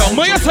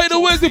 My side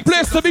always the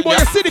place to be, boy.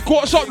 You see the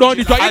court shop down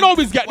the drive. You know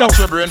always get down. Watch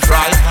your brain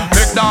fry.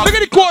 Make down. Look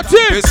at the court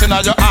team. Listen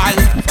at your eye.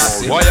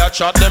 Why you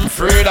shot them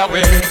afraid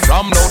away?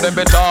 From now them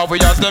better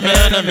we as them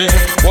enemy.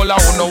 All I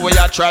know where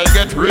you try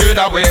get rid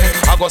away.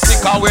 I go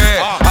sick away.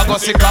 I go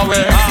sick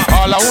away.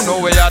 All I know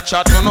where you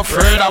chat no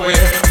afraid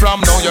away. From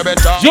now you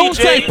better.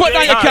 Djtank, put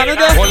down your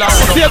calendar.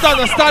 See it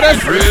on the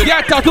status.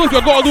 Get tattoos,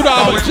 you go do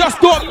that. But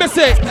just don't miss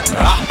it.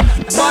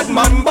 Bad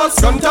man bust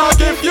gun talk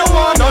if you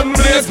want on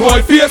blaze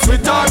boy face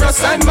with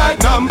Taurus and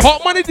Magnum.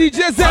 Hot money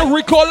DJs and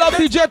recall up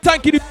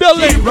Djtank in the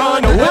building.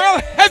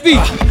 Real heavy.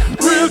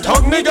 Real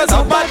talk niggas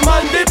a bad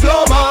man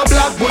diploma.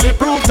 Black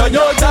bulletproof to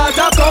your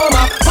data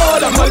coma.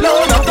 Hold them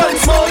alone and gun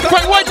smoke.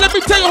 Frank White, let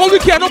me tell you how we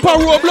can up a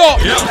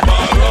roadblock. Yeah.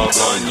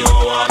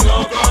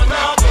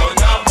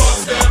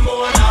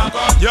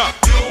 Yeah.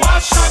 You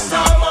are shot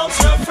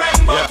amongst your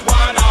friend, but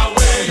one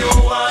away you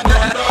are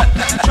not.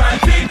 Try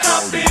pick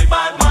up the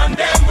bad man,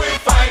 then we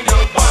find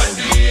your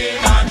body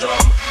in a drum.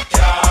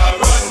 Can't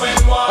run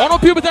when one. All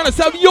the people trying to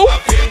sell you.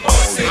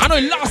 I know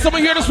last time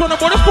I hear this one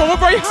about this promo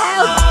very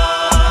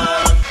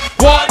hard.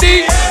 What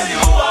the hell you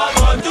are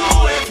gonna do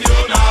if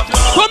you not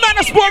know? come on,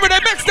 the sport with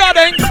the mix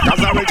starting. Cause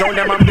I will join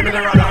them, I'm the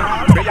mineral.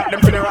 They got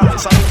them funeral.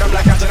 Salute them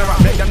like a general.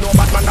 Make them know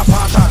Batman the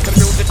partial. To the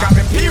music of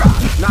Imperial.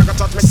 Now go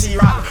touch me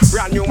serial.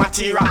 Brand new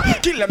material.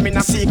 Kill them in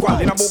a sequel.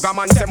 In a booger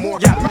man say more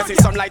gal. When I see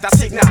some light a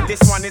signal.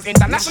 This one is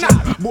international.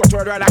 Both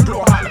worldwide and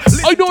global.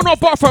 I don't know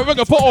apart from we're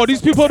gonna put all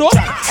these people though.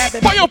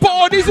 But you put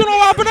all these, you know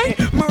what happening?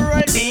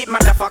 Moral deep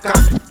motherfucker.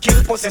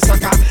 Kill pussy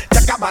sucker.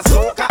 Take a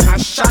bazooka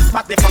and shot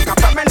but the fucker.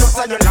 But me no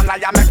say you no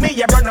liar. Make me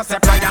hear no say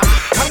player.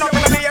 I'm not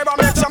gonna be here but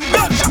make some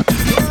gunshot.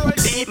 Moral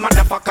deep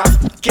motherfucker.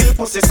 Kill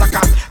pussy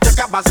sucker. Take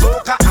a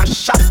bazooka and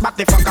shot but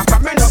the fucker.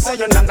 But me no say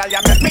you no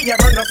liar. Make me hear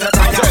no say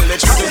player.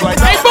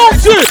 Hey,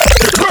 bullshit!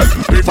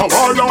 If a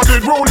warlord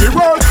did rule the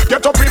world,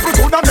 get up people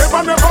could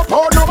never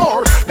pour no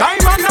more.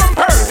 Diamond and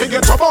pearl, we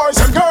get your boys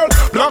and girls.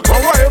 Black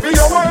power, every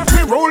your wife,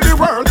 we rule the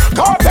world.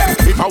 Cartel,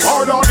 if a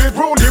warlord did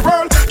rule the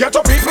world, get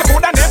up people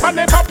could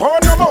never pour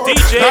no more.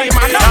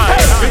 Diamond and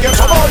pearl, we get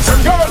your boys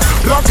and girls.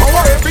 Black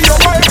power, every your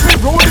wife, we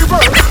rule the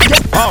world.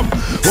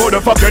 Who the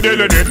fuck you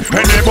dealing it?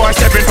 Any boy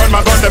stepping on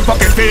my gun, them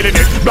fucking feeling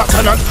it. Black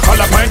talent, all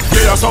the pint,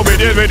 yeah, that's how we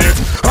deal with it.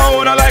 I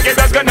wanna like it,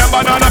 that's gonna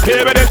banana pay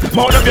with it.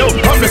 More of you,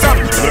 come this up.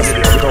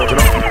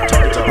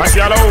 I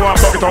see all over,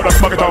 fuck it out, let's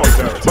fuck it out.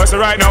 But see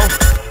right now,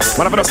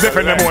 when I'm gonna sniff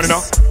in the morning,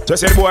 now. Just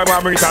say the boy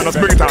wanna bring it on, let's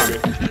bring it on.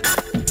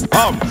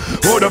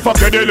 Who the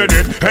fuck you dealing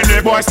it?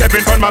 Any boy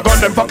stepping on my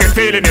gun, them fucking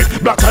feeling it.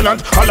 Black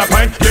talent, all the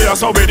pint, yeah,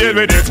 that's how we deal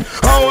with it.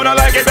 I wanna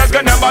like it, that's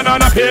gonna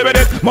banana pay with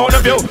it. More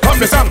of you, come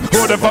this up.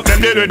 Who the fuck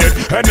them dealing it?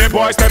 Any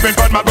boy stepping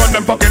on my gun,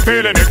 them fucking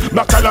feeling it.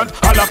 Black talent,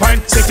 all the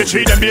pint,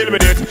 63, them deal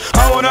with it.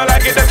 I wanna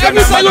like it, that's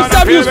gonna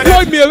banana pay with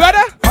it. Me,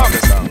 rather?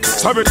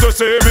 Sorry to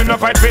say, me no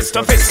fight fist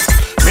to fist.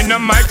 Me no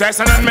Mike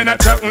Tyson and me no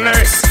Chuck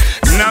Norris.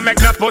 Now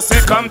make that pussy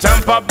come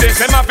jump up this.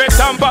 Him a fit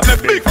jump up me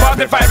big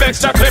 45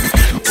 extra clip.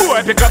 Boy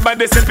pick up by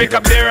this and pick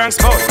up there and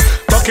spot.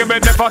 Bucky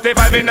with the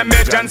 45 in the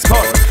mid-and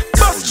spot.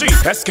 Bus street,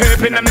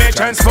 escape in the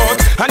mid-transport.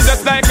 And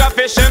just like a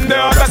fish in the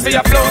water see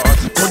a float.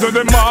 Could do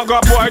the maga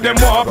boy them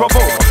more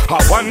provoke.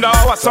 I wonder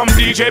what some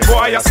DJ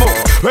boy a smoke.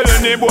 Well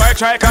any boy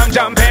try come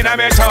jump in and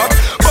make talk.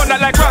 But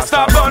not like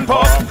Rasta bun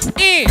pop.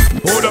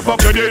 Who the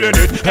fuck you dealing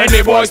it?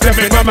 Any boy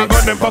stepping from my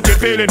gun them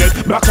fucking feeling it.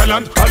 Black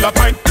talent, all the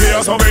pint,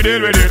 yeah, so we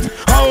deal with it.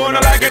 I wanna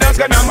like it, that's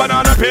gonna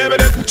banana pay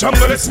with it.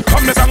 Junglist,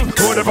 come the song,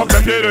 who the fuck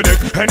them dealing it?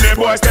 Any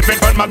boy stepping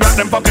from my gun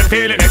them fucking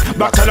feeling it.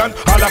 Black talent,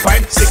 all the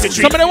pint,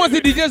 63. Some of them ones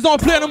the DJs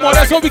don't play no more,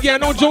 that's what we get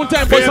no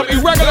Djtank, but some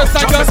irregular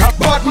cycles.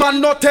 Bad man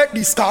not take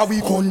this car,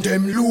 we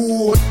condemn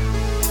load.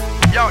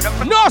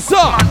 No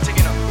sir!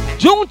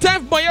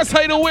 Djtank by your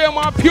side away,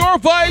 my pure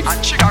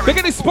vibes. They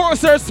get the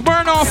sponsors,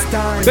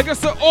 Smirnoff. They get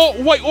the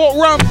old white oat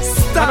rum.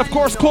 And of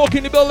course, Coke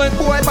in the building.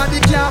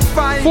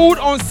 Food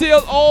on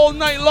sale all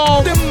night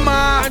long.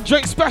 And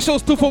drink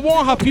specials 2 for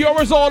 1, happy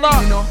hours, all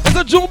that. It's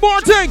a June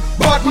born thing.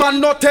 Bad man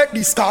not take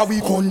this car, we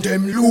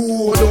condemn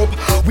load up.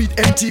 With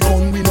empty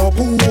gun, we no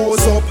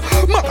pose up.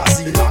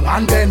 Magazine long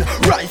and then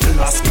rifle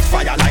a spit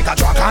fire like a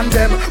dragon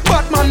them.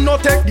 Bad man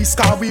not take this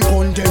car, we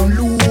condemn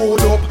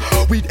load up.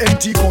 With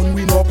empty gun,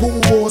 we no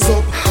pose up.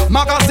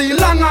 Magazine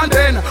long and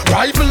then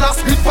rifle a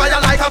spit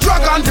fire like a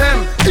dragon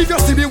them. If you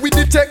see me with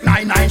the Tech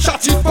 99,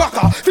 shot it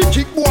backer. Fit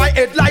kick boy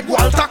head like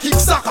Walter kick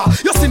soccer.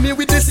 You see me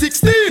with the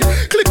 16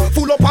 clip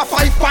full up a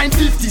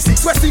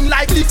 5.56. Westing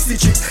like Dixie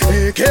chicks.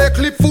 AK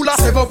clip full of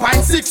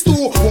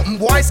 7.62. Open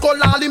boy skull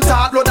all him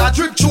tart blood a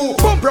drip through.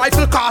 Pump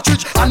rifle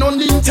cartridge and on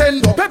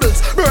Nintendo.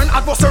 Pebbles burn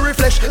adversary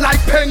flesh like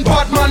pen.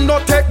 Bad man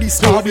not take this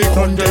car, we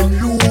condemn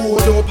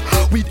load up.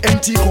 With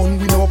empty gun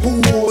we no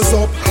pose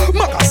up.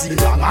 Magazine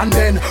long and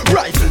then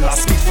rifle a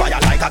spit fire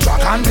like a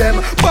dragon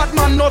them. Bad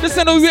man not. This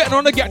ain't no waiting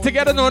on to get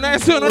together now.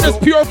 Nice soon on this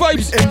pure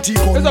vibes.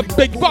 There's a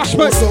big bash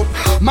man.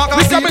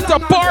 We coming to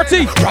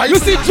party. You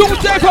see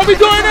Djtank how we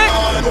doing it?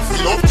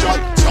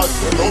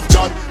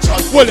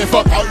 Well if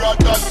I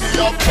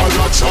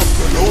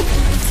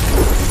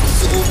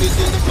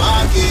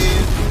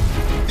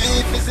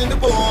beef is in the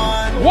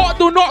bone. What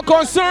do not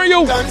concern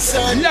you?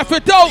 Left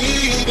it out.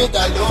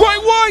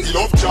 Point one.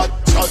 Love chat,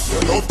 you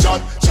love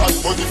chat.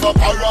 But if a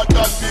parrot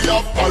that me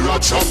have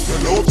parrot chat, you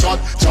love chat,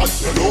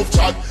 you love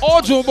chat.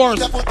 All June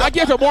Mars, I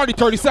gave him more than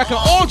 30 seconds.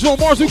 All June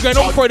Mars, we can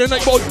on Friday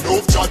night, but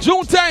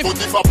June time,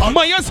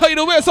 my yes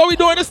hideaway, so we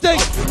doing this thing.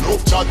 You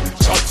love chat,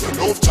 you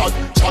love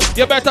chat.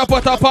 You better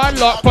put a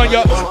padlock on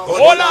your.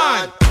 Hold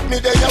on. Me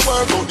there you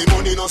work out the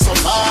money no so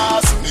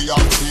fast. Me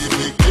have three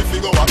big if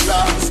you go a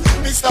class.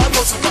 Me start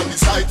hustle on the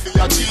side for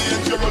your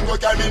change. You run go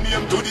carry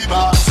name to the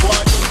boss. Why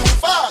you too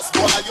fast?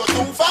 Why you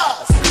too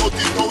fast?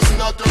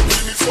 40,000 a turn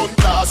with me son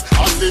class.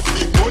 And the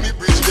big money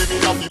bridge they me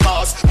have the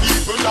pass.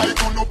 People like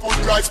to no put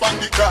Christ on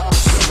the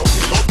cross. You know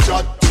me love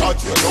chat,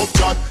 you love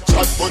chat.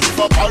 But if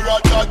a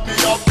parrot that me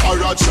have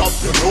parrot shop.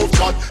 You love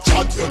chat,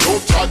 you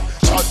love chat.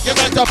 You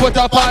better put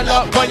a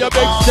padlock on your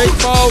big stick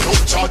mouth.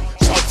 Love chat,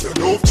 you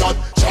love chat.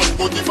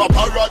 But if a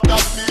parrot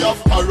that me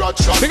have parrot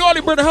shop. Big all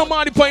the brother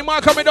Hamadi point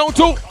man coming down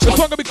too. This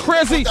one gonna be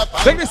crazy.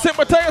 Make this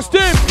sympathize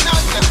team.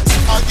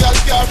 A girl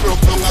car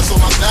broke down a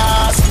summer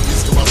class.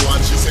 This to a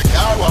one, she say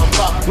car one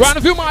back. Run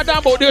a few more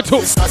down out there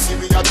too.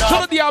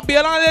 Shout out the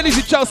RBL and ladies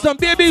in Charleston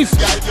babies.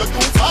 Girl, you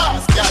too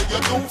fast, girl, you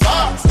too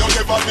fast. You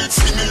never did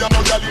see me, I'm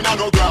no girl in a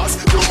no grass.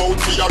 Your mouth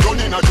be a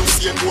running and you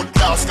see in good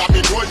class. Cause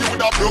me know you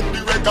would have broke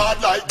the record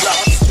like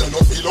glass. You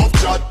know feel love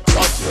chat,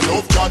 you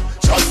love chat.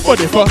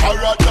 But if a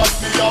parrot that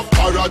me have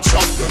parrot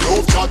shop. You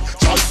love chat,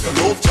 you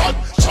love chat.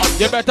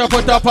 You better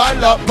put a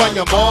padlock on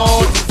your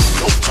mouth.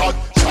 Love chat,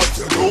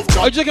 you love chat.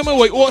 I'm just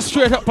white oat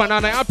straight up and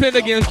I'm playing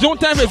against June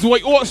time is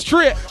white oat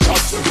straight.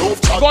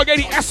 I gotta get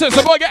the essence,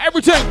 I gotta get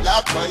everything.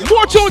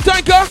 More June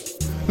tanker.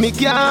 Me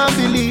can't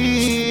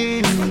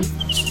believe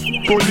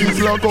police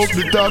lock up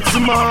the taxi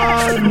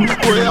man.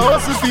 We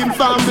hustle in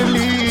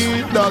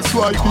family. That's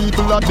why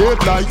people are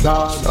dead like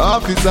that.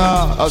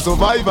 Officer, a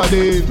survivor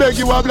them. Beg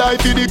you a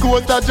blind for the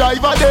coaster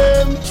driver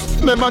them.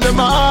 Remember them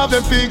have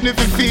them picnic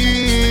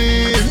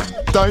feel.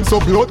 Time so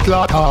blood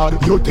clot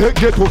hard. You take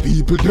ghetto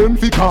people, them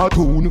fi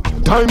cartoon.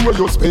 Time where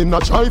you spend a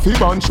try fi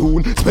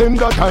mansion. Spend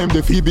that time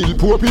they fi build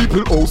poor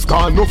people house.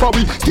 Can't no for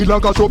we still a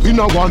cash up in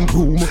a one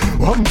room.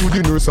 One to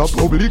the nurse of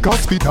public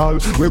hospital.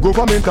 Where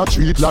government a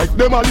treat like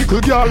them a little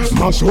girl.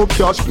 Mash up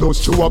cash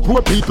plus show a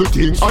poor people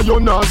thing. And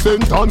you not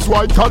sentence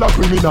white collar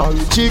criminal.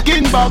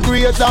 Chicken bag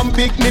rates and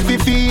picnic fi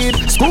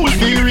feed. School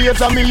fee rates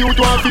and me youth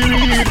want fi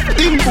read.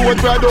 Import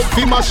product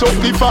fi mash up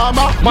the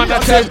farmer. Man I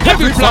tell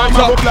every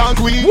farmer go plant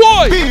weed.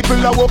 Why?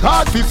 People I work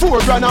hard for 4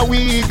 grand a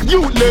week.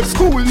 You left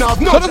school now.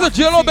 So there's a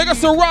jello, big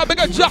as a rob, big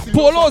as Jack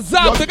Polo,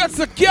 Zap, big as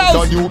a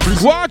girls.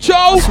 Watch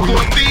out.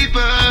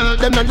 People,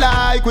 them not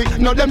like we.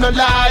 No, them not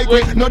like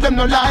we. No, them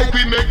not like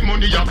we make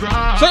money a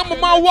cry. Some of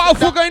my wild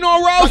folk I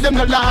know around. No, them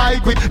not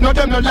like we. No,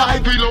 them not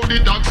like we. Love the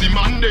taxi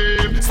man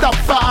them. Stop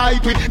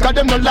fight we. Cause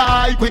them not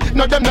like we.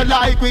 No, them not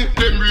like we.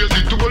 Them raise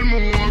it all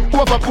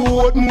more.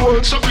 Overboard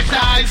more. So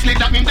precisely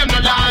that means them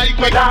not like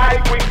we.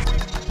 Like we.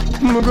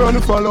 I'm gonna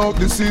follow up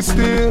the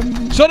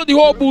system. Shout out the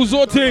whole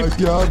Buzo thing. Look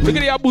at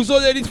the Buzo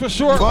ladies for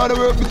sure. Gotta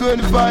work for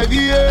 25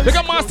 years. Big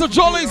up Master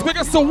Jollies, big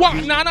up the Wak,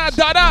 Nana,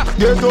 Dada.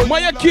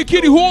 Maya Kiki,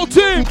 the whole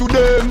team. To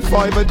them,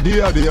 5 a day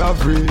are the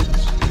average.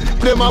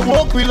 Them a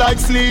walk with like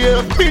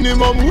slave.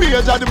 Minimum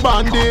wage at the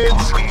bandage.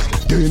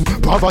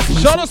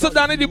 Shout out to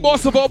Danny, the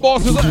boss of all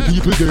bosses.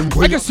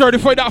 I can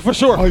certify that for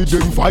sure. I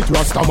them fight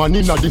Rasta man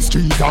in the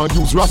street and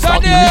use Rasta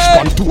image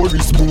on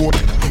tourist mode.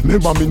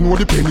 Remember me know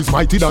the pen is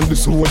mighty than the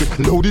sword.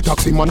 Load the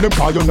taxi man them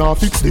car you now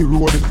fix the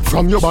road.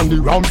 From your bandy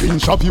round in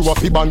shop you a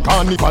fi ban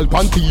carnival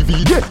pan TV.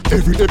 Yeah,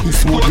 every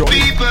episode you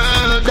people,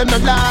 them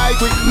not like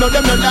we, no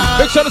them not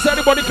like. Big shout out to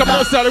everybody coming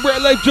out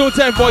celebrate life June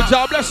 10 boy.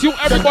 God bless you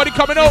everybody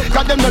coming out.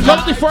 Shout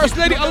out to the first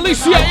lady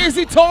Alicia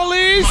Easy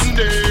Tollies.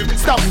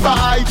 Stop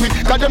fight we,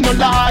 cause them not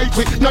like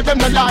we, no them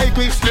not like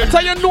we.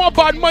 Tell you no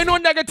bad mind, no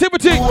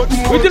negativity.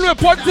 We deal with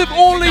positive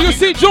only. You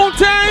see June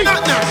 10.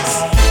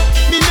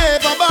 Me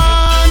never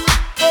ban.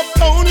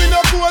 Uptown with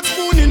a goat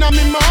spoon in a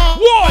me mouth.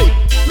 Why?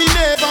 Me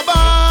never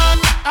ban.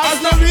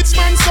 As no rich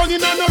man son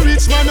in a no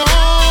rich man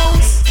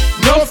house.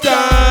 Enough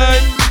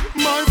time.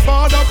 My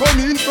father come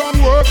in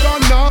from work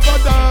and half a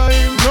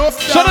dime. Enough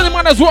time. Shout out the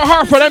man that's work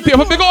hard for them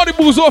people. Big all the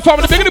Buzo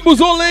family. Big the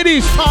Buzo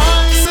ladies.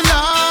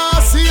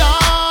 Selassie,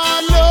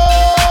 I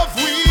love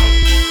we.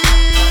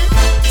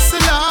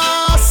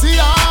 Selassie,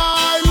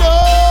 I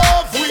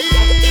love we.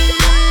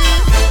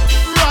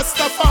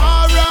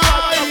 Rastafari.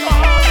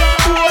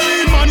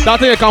 That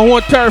thing you can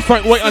hold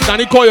terrifying weight and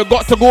Danny call you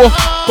got to go.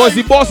 Cause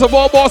the boss of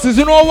all bosses,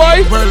 you know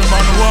why? Well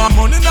man want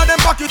money in them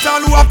pocket.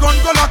 All who have gun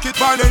go lock it.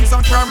 Violence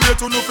and crime rate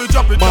to no fi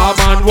drop it. My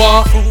man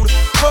want food.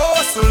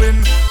 Hustling,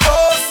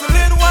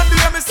 hustling. One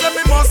day me say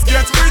me must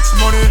get rich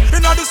money.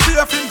 In the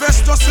safe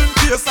invest just in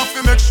case. I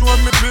fi make sure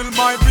me build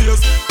my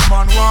base.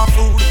 Man want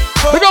food.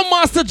 Big up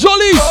Master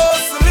Jollies.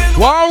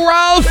 Wow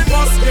Ralph.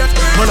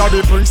 When I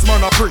the prince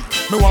man a free.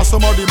 Me want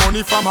some of the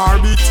money from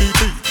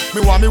RBTV. Me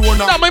want me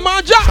wanna my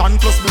man Jack.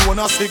 plus me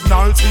wanna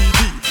Signal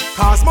TV.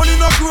 Cause money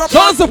no grow up.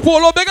 Chance to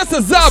Polo, big as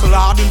a zap.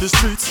 Hard in the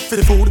streets, for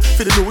the food,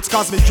 for the loot.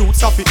 Cause me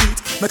youths have to eat.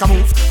 Make a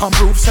move, and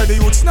prove. Say the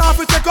youths now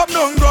we take up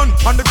none gun.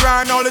 On the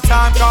grind all the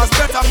time, cause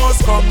better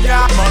must come.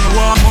 Yeah, man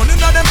want money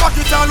in them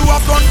pocket. All who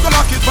have gun, go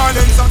lock it.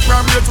 Violence and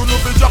crime rate to no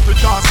be drop it.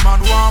 Cause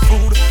man want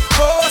food.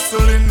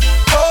 Hustling,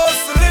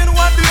 hustling.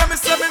 One day me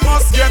say me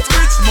must get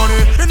rich money.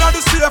 In all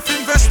the safe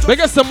investment. Big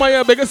as a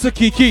Maya, big as a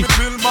Kiki.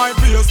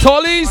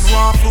 Tollies,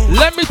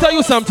 let me tell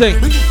you something.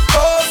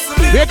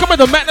 We're coming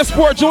to Madness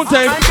Sport June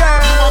time.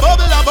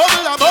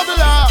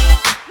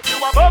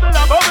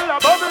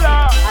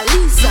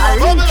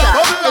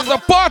 It's a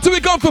party,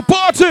 we come for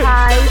party.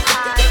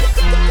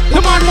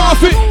 Come on,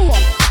 Murphy.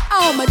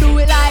 I'ma do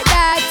it like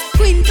that.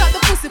 Queen cut the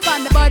pussy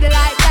on the body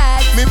like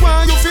that. Me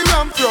want you feel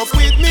ramp rough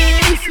with me.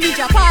 If me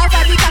drop off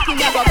at the cocky,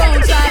 never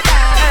bounce like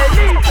that.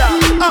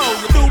 Oh,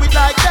 you do it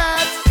like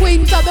that.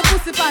 Queen cut the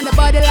pussy on the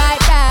body like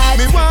that.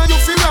 Me want you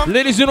feel ramp.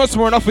 Ladies, you know it's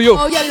enough for you.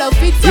 Oh, you love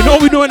it. You know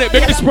we doing it.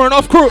 Big this burn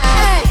off crew.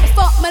 Hey,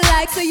 fuck my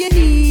like so you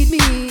need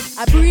me.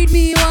 I breed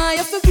me, why you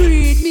have to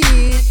breed me?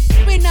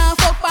 We now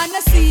fuck on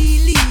the sea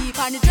leaf.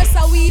 And the dress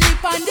a wheel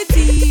lip on the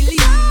tea leaf.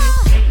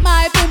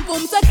 My pum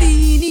pum so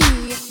teeny.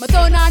 My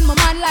turn on my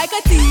man like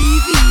a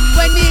TV.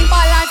 When me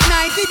balance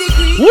 90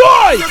 degrees.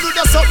 Why? You do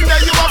that something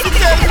that you have to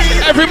tell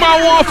me. Every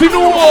man want to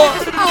know more.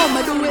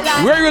 I'ma do it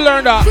like where you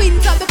learn that? Queen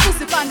top the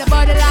pussy on the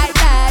body like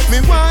that. Me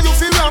want you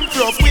feel ramp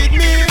rough with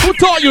me. Who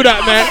taught you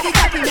that, man?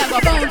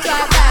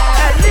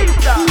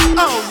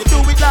 Oh, you do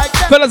it like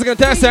that. Fellas can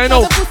test I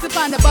know.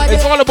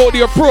 It's all about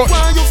the approach.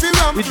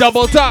 The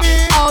double tap.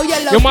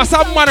 You must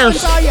have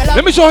manners.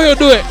 Let me show you how you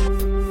do it.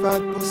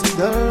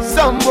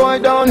 Some boy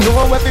don't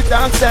know if it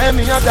dance, say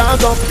me a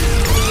dance up.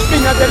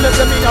 Me a tell you,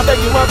 say me a beg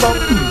you a up.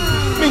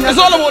 It's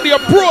all about the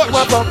approach.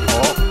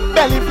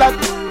 Belly flat,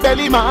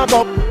 belly mark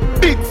up.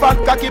 Big fat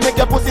cocky make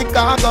your pussy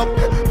cock up.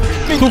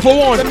 2 for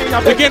 1.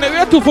 Again,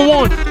 we're 2 for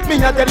 1. Me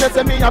a tell you,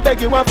 say me a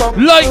beg you a up.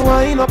 Like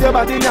wind up your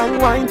body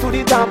and wind to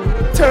the top.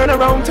 Turn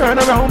around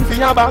for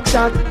your back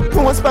shot.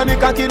 Post panic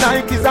cocky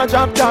like it's a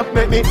drop top.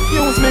 Make me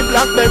use me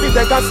BlackBerry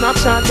take a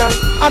snapshot.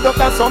 Add up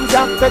that some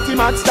jack, petty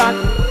mad start.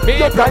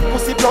 Your bright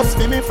pussy plus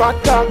for me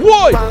fat cock.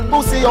 Why?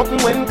 Pussy up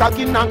when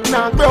cocky knock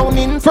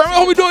browning. From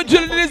how we doing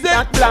chilling this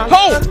day?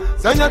 How?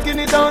 So you skin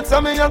it out, so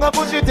me gonna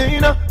push it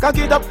in. Cock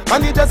it up,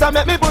 and it just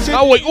make me push it.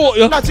 Oh wait, oh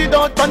yeah. Latch it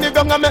out, and the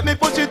gun make me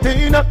push it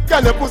in.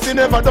 Girl, your pussy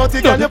never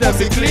dirty, girl, your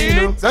pussy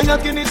clean. So you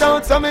skin it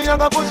out, so me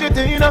gonna push it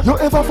in. You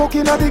ever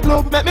fucking at the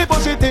club, make me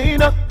push it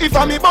in. If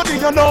I'm me body,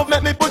 you love,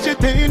 make me push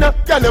it in.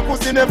 Girl, your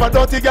pussy never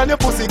dirty, girl, your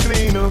pussy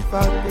clean.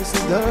 Fat pussy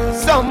girl.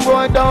 Some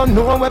boy don't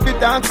know if it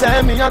dance,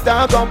 say me a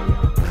dog up.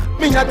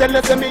 Me a tell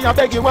you, say me a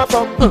beg you a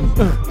fuck.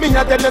 Me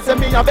a tell you, say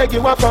me a beg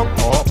you a fuck.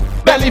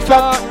 Belly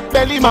flat,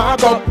 belly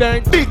mark up.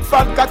 Big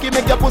fat cocky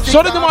make your pussy.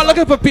 Show them I'm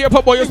looking for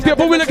paper, boy. It's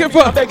paper we looking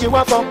for. Beg you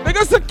a fuck. Make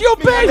us a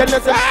Cupid.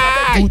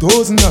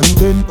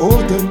 2010,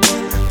 oh 10.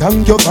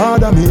 Thank your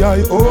father, me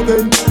I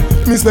open.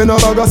 Me spend a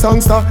bag of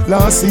songster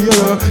last year.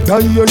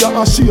 That year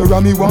you a share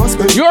and me want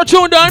spend. Your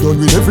tune done. Done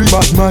with every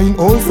bad mind,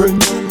 old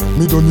friend.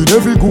 Me done with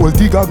every gold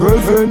digger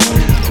girlfriend.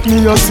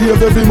 Me a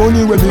save every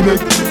money when me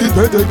make it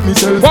protect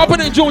myself. What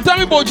happened in June? Tell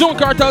me about June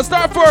Cartel.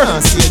 Start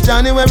first. See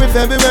January,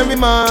 February,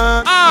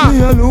 March.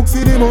 Me a look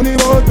for the money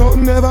but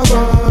nothing never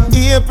gone.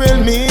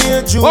 April, May,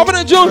 June. What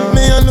happened in June?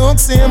 Me a look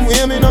same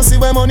way, me no see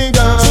where money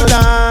gone.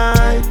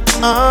 July,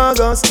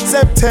 August,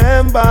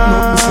 September.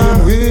 Not the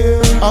same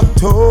way.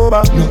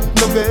 October,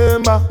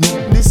 November,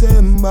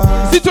 December.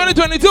 See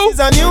 2022? It's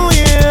a new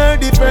year,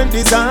 different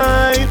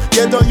design.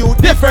 Get on you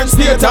different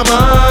state of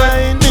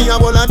mind. Me a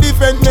want a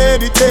different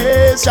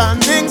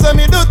meditation. Things when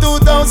me do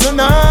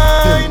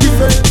 2009.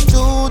 Different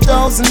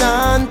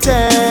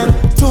 2010,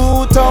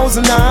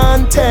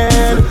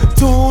 2010,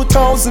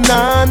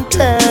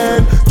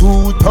 2010,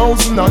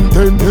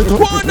 2010. Go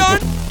on, done.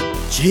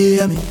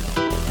 Cheer me.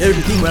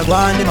 Everything we're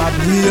going, they might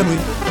hear me.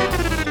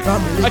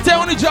 I tell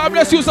you, only job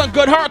bless you some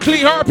good heart,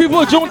 clean heart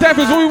people. June 10th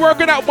is what we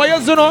working out. Why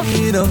you know?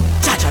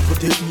 Cha-cha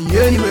protect me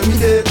anywhere me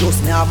there.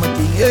 Just me have my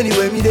thing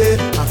anywhere me there.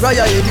 I fry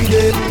every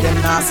day.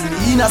 Them not see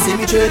me in a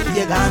cemetery.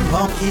 They gon'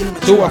 come kill me.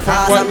 Do a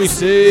fuck what we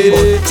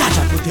say.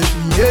 Cha-cha protect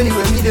me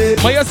anywhere me there.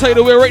 My side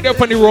away right there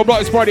from the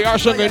Roblox party.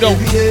 Action going down.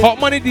 Hot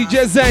Money,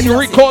 DJ Zen,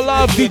 Rico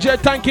Love, DJ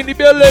Djtank in the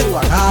building.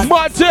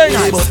 Mad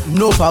things.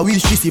 No for we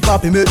she see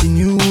Papi make the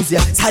news, yeah.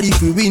 Sad if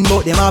we win,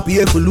 but them happy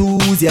if we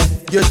lose, yeah.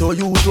 Get to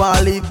you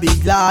to live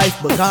big life,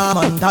 but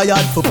I'm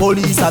tired for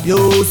police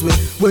abuse me.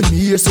 When me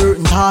hear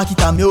certain talk,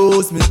 it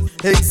amuse me.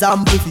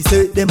 Example, if you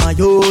say them I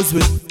use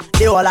me.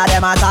 They all of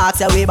them attacks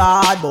say we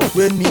bad, but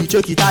when me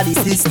check it at the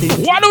system.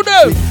 What do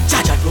they?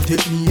 Cha-cha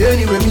protect me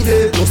anywhere me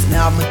there. Just me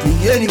have my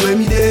thing anywhere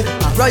me there.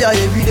 I prayer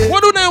every day.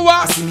 What do they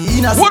want?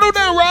 What do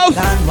they Ralph?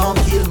 Mom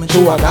kill me,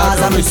 show a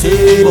cause I'm a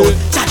save.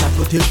 Chacha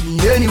protect me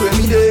anywhere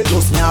me day.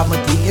 Just me have my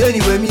thing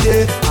anywhere me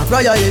day. I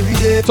prayer every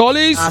day.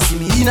 Tollies,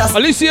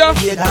 Alicia,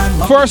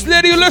 First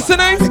Lady, you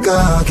listening?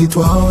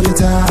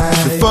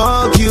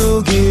 Fuck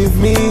you, give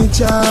me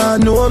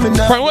chance. No, I'm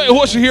not. Frank, wait,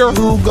 horse you here.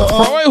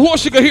 Frank, wait,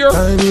 horse you can hear.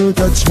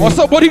 What's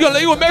up, buddy? Gonna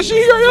let you a message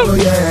here, yo? Oh,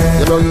 yeah.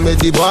 You run with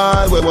the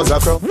boy, where was I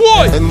from?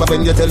 What? Remember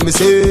when you tell me,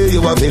 say,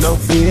 you have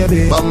enough,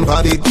 baby.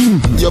 Bumper big,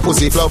 your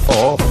pussy flop,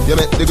 oh. You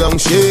make the ground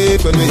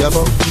shake when we have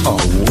up. Oh,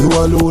 you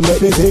alone,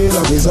 let me feel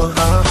like it's on.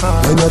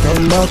 When you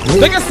come back,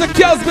 big up the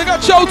girls, big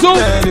up show too.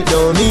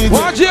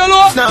 Watch you,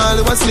 Lord. Now,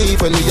 you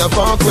sleep when you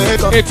fuck,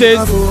 wake up. It is.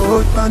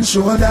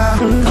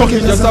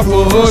 Cooking just a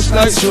push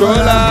like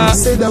stroller.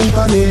 Sit down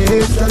on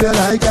it, tell you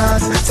like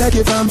that. Take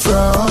it from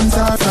front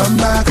or from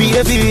back.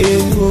 Baby,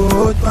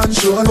 put on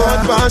shoulder.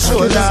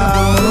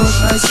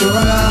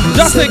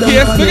 Just in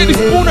case, look at the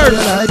spooners.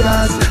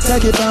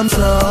 Take it from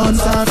front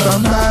or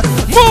from back.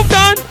 Move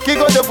down. Kick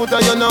out the foot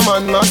of your no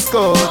man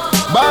mascot.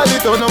 Ball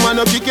it on no man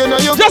no kick you no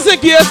you. Just in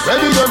case.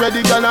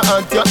 Ready, gonna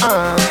hunt your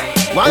hand.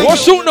 What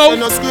shoot now?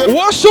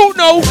 What shoot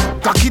now?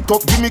 Cock it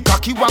up, give me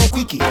cocky one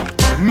quickie.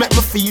 Make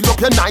me feel up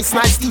your nice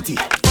eaty.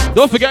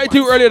 Don't forget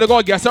too early to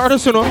go guest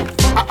artist, you know.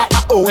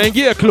 And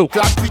get a clue.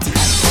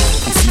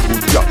 Pussy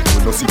good girl,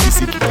 you know see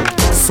pussy.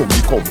 So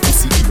me come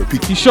pussy in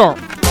picky. He's sharp.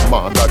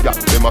 Man, that girl,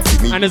 them a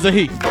feel me. And there's a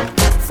he.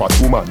 Fat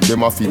woman,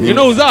 them a feel me. You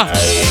know that?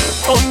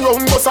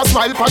 Round, bust a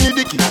smile pon your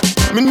dicky.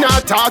 Me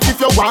not talk if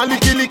you want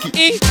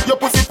licky. Your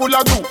pussy full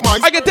of glue,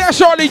 man. I get there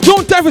shortly.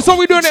 June 10th, so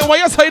we doing it. Why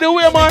you side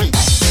away, man?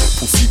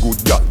 Pussy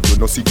good girl, you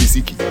know see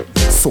pussy.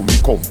 So me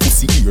come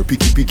pussy here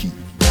picky.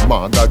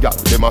 Man, that girl,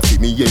 them a feel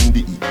me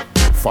yendi.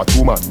 Fat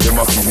woman, them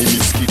a feel me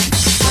skitty.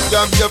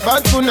 Grab your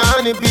fat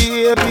punani,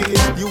 baby.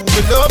 You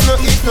will love no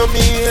eat no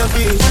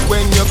maybe.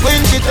 When you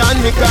quench it on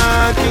me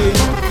cocky.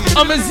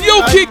 I'm as you,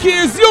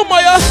 Kiki, as you,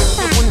 Maya.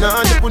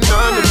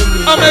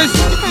 I'm as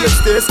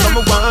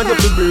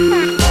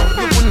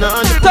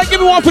take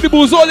me one for the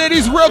booze, all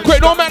ladies, real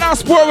quick. Don't make that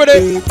sport with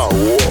it.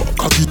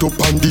 Cock it up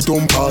and the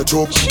dump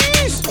job.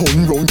 Jeez.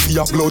 Turn round for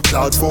your blood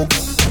clot fuck.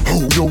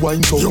 How you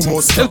wine so you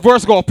must. This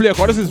verse gonna play,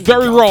 cause this is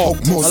very raw.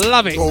 I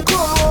love it.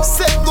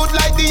 Set good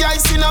like the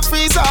ice in a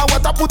freezer.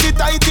 What I put it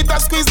tight, it a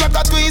squeeze like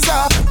a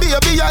tweezer.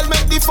 Baby, I'll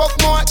make the fuck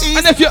more easy.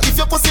 And if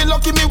you pussy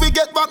lucky me, we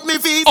get back me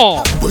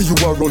visa. Where you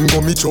are run,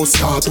 go me just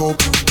start up.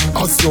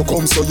 As you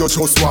come, so you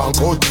just walk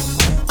out.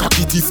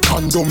 Cocky if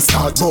condom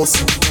start bust.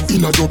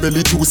 In a your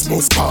belly juice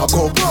must spark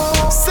up.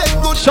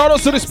 Shout out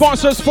to the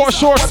sponsors for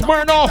sure.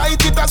 Smirnoff,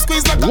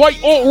 White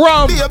Oat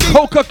Rum,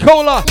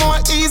 Coca-Cola. More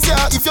easier.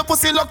 If your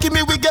pussy lucky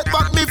me, we get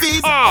back me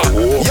visa.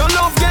 Your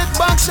love get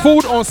back.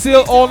 Food on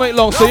sale all night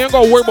long, so you ain't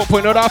gonna worry about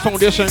putting out that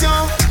foundation.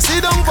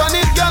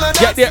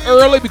 Get there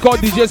early because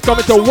DJs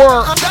coming to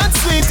work.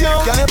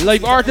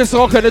 Live artists,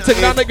 okay, they take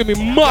that making me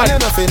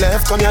mad.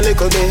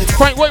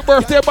 Frank White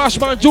birthday bash,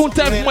 man, June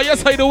 10th, my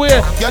yes hideaway.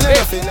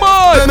 Hey,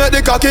 mad. Make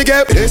the cocky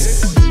get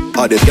this.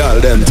 Are the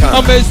girl them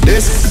time?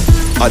 This.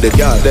 Are the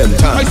girl them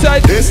time? I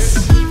said this.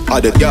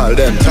 Are the girl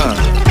them time?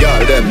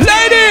 Girl them.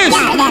 Ladies.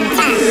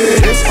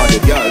 This are the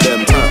girl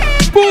them time.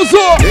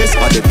 Boozo. This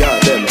are the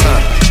girl them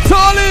time.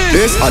 Tollies.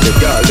 This are the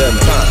girl them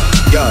time.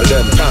 Girl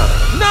them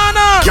time.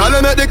 Nana. Girl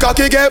make the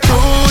cocky get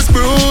bruise.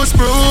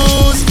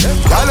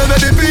 Girl make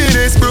the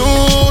penis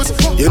bruise.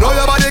 You know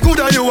your body good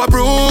and you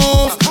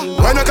approve.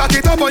 When you cock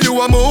it up and you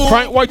a move.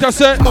 Frank White I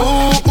said.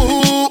 Ooh,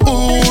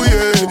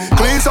 yeah.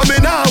 Clean some me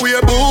now we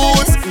a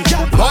boots.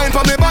 Wine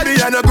for me body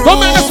and a groove.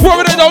 Come in, let's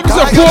pour it down. This is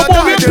a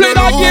promo. We play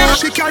that game.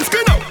 She can't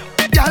spin up.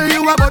 Girl,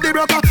 you a body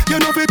broker. You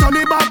know fi turn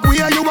it back.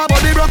 We are you a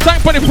body broker. Time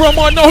for the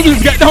promo. Now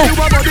let's get down. You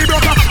a body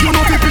broker. You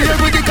know fi play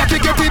with the cocky,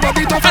 get the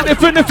body tough. And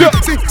if you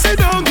sit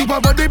down, you a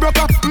body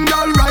broker.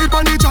 Girl, right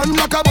on the chan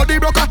like a body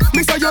broker.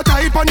 Me say you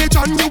tight on the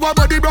chan, you a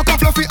body broker.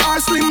 Fluffy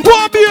ass slim.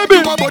 Go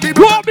baby. Go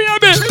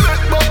baby. She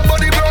make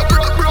body broke.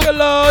 You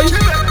lie. She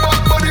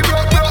make body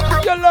broke.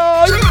 You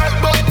lie. She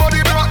make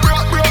body broke.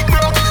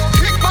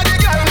 Kick body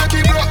girl make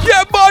it broke.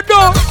 Yeah, but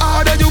no.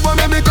 Harder you want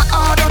me go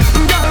harder.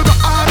 Girl go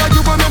harder,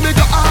 you want me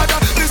go harder.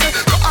 Me say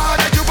go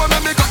harder, you want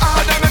me go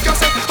harder. Make you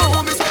say oh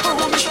me say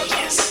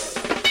yes.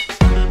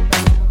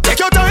 Take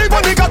your time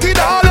on the cocky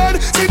darling.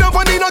 Sit down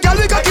on the no girl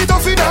the cocky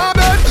tough in her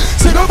bed.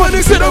 Sit down on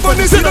the, sit down on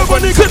the, sit down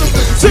on the, sit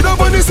down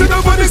on the, sit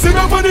down on the, sit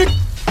down on the.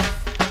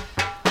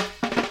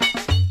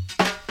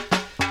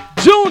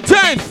 June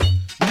 10th,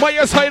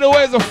 Maya's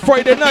Hideaway is a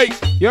Friday night.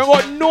 You ain't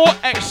got no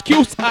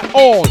excuse at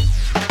all.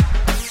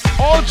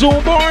 All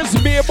June borns,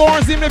 May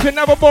borns, even if you're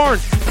never born.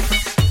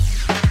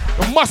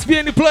 You must be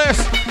in the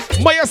place.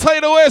 Maya's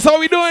Hideaway is how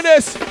we doing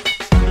this.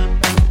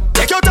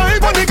 Take your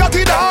time on the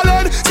cocky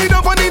darling. Sit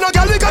down on the no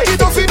girl the cocky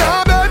tough in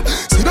her bed.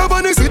 Sit down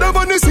on the, sit down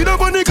on the, sit down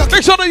on the cocky.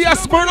 Make sure that you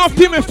Smirnoff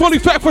team in fully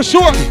fat for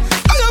sure. I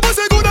am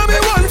say good and me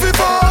one fi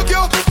fuck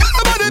you.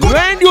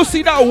 When you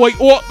see that white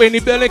oak in the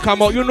belly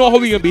come out, you know how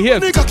we gonna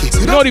behave.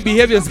 You know the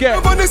behaviors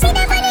get.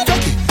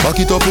 Back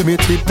it up with me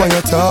trip on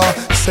your tar.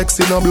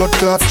 sexy, no blood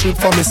clot strip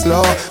for me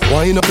slaw.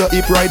 Wind up your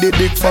hip, ride it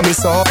dick for me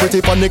saw.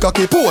 Pretty pan the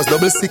cocky pose,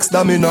 6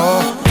 damn me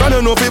now. Can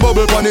you know fi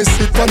bubble pan it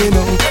sit for me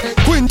now.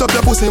 Quint up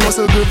your pussy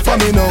muscle grip for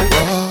me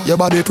now. Your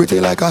body pretty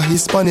like a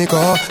Hispanic.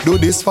 Do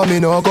this for me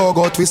now,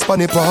 go twist for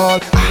me Paul.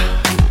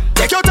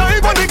 Take your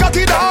time on the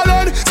cocky,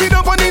 darling. Sit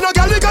down on the no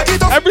galley cocky.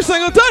 Every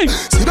single time.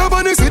 Sit down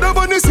on the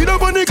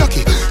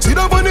cocky. Sit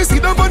down on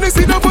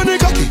the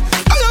cocky.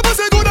 I never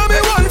say good at me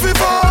one fi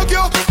fuck you.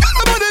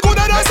 Everybody good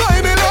at that's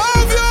why me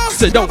love you.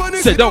 Sit down. All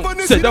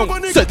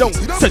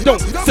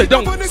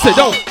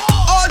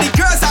the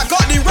girls I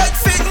got the right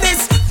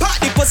fitness. Pop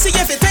the pussy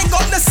if you think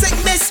got the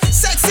sickness.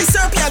 Sexy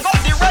serpy I got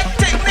the right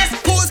thickness.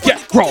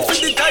 Get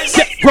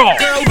raw.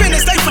 Girl, when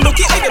it's time for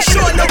looking, I can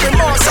show no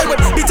remorse. I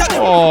would be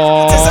talking.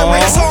 It's a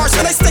race horse.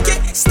 When I stick it,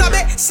 stab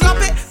it, slap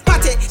it,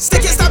 pat it.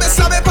 Stick it, stab it,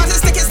 slap it, pat it.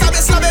 Stick it, stab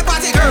it, slap it,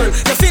 pat it. Girl,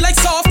 you feel like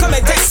soft, come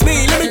and text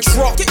me. Let me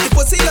drop it, the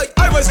pussy like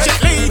I was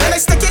Jet Li. When I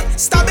stick it,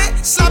 stab it,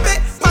 slap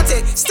it, pat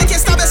it. Stick it,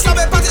 stab it, slap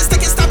it, pat it.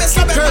 Stick it, stab it,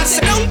 slap it, pat it. Girl,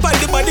 sit down by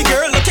the body,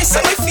 girl. Look at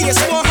my face.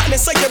 More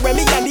hotness like your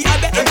Remy and the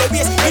other in the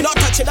waist. We not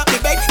touching up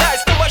the bed.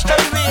 That's too much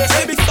time waste.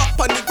 Let me fuck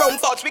on the ground,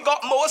 thoughts we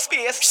got more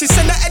space. She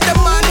said that the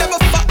man never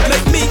fuck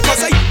like me,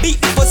 cause I beat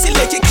the pussy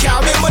like it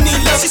carry money.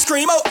 Let she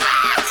scream out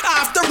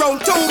after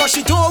round two, cause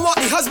she don't want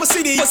the husband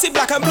see the pussy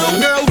black and blue.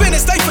 Girl, when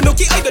it's time for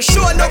nookie, I just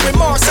show no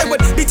remorse. I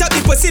would beat up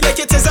the pussy like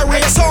it is a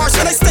race horse.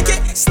 When I stick it,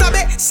 stab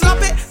it, slap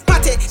it,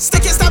 pat it.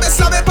 Stick it, stab it,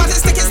 slap it, pat it.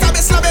 Stick it, stab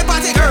it, slap it,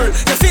 pat it. Girl,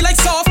 you feel like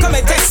soft, come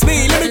and text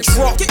me. Let me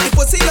drop it, the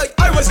pussy like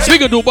I was we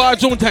can do bar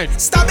Djtank.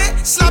 Stab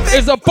it, slap it.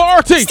 It's a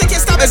party.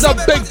 It's a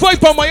big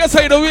vibe on my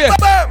side of here.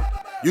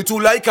 You too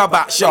like a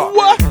back shot.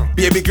 What?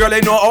 Baby girl,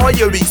 I know all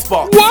your weak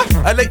spots. What?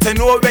 I like to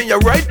know when you're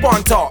right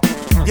on top.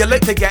 You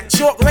like to get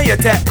choked when you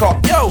tap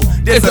cock. Yo,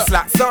 there's a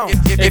slack song.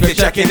 If you're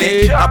checking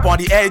it, up on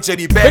the edge of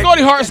the bed. Big all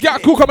the hearts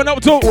got cool coming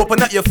up too.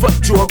 Open up your foot,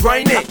 Joe,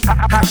 grind it.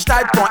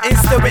 Hashtag on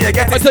Insta when you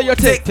get it. I tell you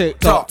tick, tick,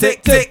 tock,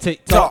 tick, tick,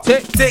 tick, tock,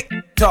 tick, tick,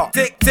 tock,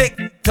 tick,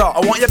 tick, tock. I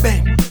want your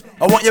bang.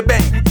 I want your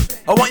bang.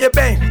 I want your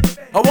bang.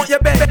 I want your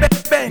bang.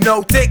 Bang.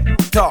 No tick,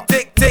 tock,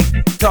 tick, tick,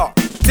 tock,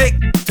 tick,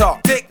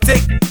 tock, tick,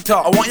 tick,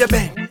 tock. I want your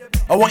bang.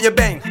 I want your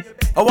bang.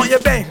 I want your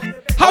bang.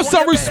 Have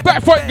some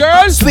respect for it,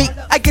 girls. Sweet,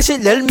 I guess a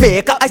little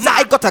maker. I said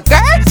I got a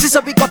girl, she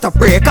said we got a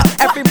breaker.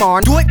 Every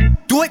morning,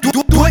 do it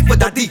for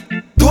daddy.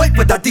 Do it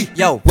for daddy.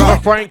 Yo, raw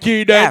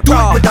Frankie then. Do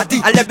it for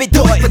daddy. I let me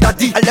do it for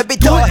daddy. I let me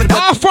do it for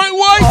daddy. Frank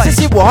White. She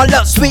said she want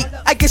look sweet.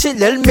 I guess a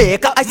little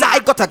maker. I said I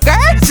got a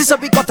girl, she said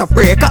we got a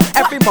breaker.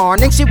 Every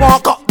morning she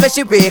walk up when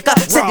she wake up.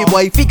 Said the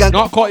wifey got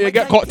not caught, you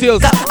get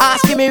cocktails.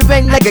 Asking me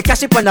when like a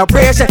cash up on a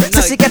pressure.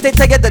 So she get it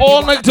together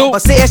all night too.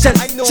 Conversation.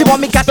 She want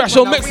me catch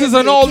special mixes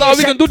and all that.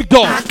 We can do the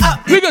dog.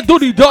 We can do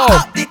the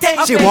dog.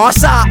 She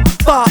wants up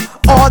for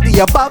all the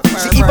above.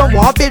 She even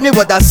want build me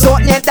with a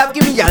sword and that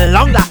give me a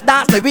long lap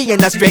dance like we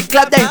in a straight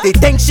club. Then they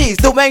think she's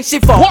doing she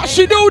for. What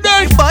she do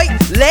then? Boy,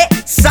 lit,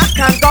 suck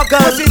and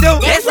goggle. What she do?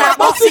 It's rap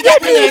box, she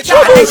get me in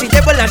trouble. And then she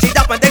dribble and she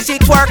up and then she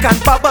twerk and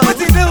bubble. What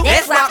she do?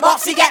 It's rap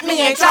box, she get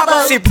me in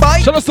trouble. She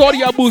boy. Shout out to all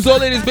the Abuzo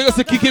ladies, big us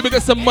to Kiki, big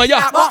us to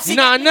Maya.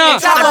 Nah. And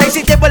then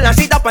she dribble and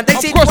she up and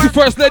then she twerk. Of course the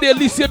first lady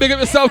Alicia, big up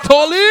yourself,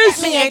 tallies.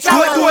 Do it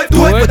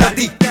for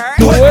daddy.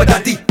 Do it for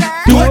daddy.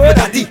 Do it for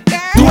daddy.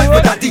 Do it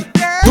for daddy.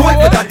 Do it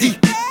for daddy.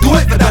 Do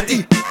it for daddy.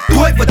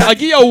 Do it for daddy. I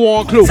give you a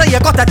one clue. So you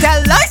gotta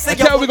tell lies.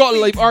 Okay, we got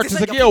live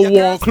artists. I give you a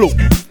one clue.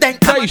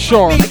 Say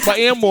sure, but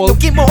Emil.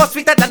 Looking more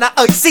sweeter than an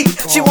icy.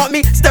 She want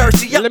me stir.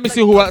 She let me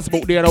see who else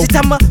about there now. She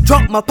tell me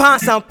drop my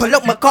pants and pull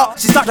up my car.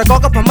 She start to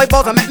gog up on my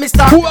balls and make me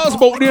start. Who else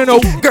about there now?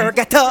 Girl,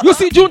 get up. You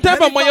see Djtank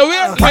on my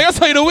way, my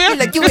side away.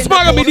 This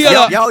man gonna be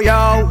there.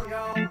 Yo.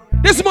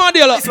 This man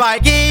there.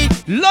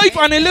 Live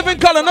and a living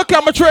color, no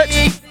camera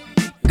tricks.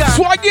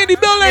 Swaggy in the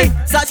building.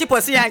 Such a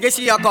pussy and get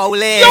she a go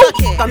leg.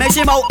 Yo. Come make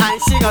she mouth and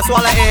she gonna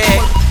swallow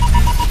it.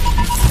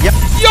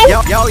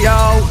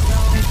 Yo.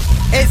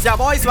 It's your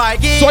boy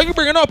Swaggy. So I can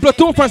bring it up,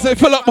 platoon friends and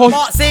fill up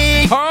boss.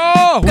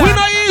 Oh, we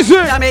not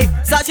easy.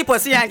 Such a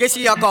pussy and get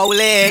she a go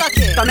leg.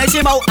 Come make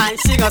she mouth and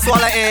she gonna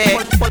swallow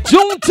it.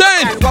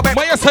 Djtank,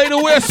 my side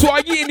away,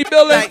 Swaggy in the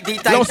building.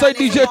 Alongside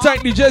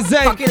Djtank, DJ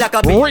Zen,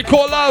 Rico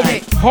Love,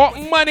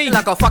 Hot Money.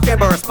 Like a fucking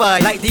burst spy.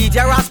 Like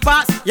DJ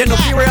Raspas, you know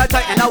she real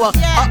tight and now up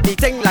the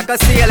thing like a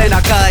seal in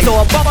a kite.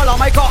 So a bubble on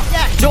my cock,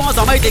 Jones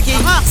on my dicky.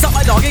 Suck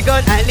my doggy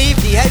gun and leave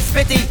the head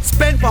spitty.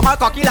 Spin for my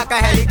cocky like a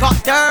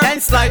helicopter. Then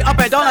slide up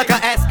and down like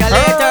a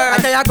escalator. I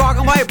tell you go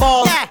on my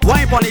balls.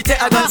 Wine pony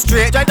take a gun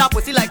straight. Drive that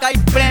pussy like I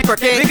playing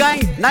cricket. We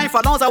going 9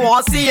 for downs. I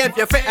want to see if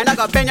you fit and I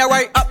got bend you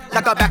right up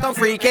like a back on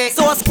free kick.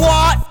 So a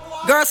squat.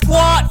 Girl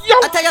squat,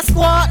 I tell you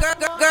squat,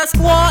 girl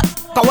squat.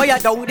 Cause when you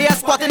down there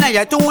squatting and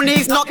your 2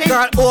 knees knocking.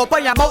 Girl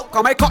open your mouth,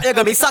 cause my cock you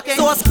gonna be sucking.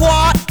 So a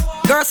squat,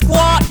 girl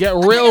squat. Get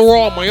real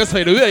raw, man, you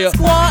say the way.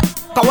 Squat,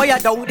 cause when you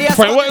down there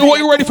Frank, what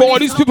you ready for all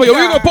these people? You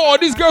gonna put all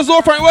these girls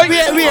on, Frank? Wait.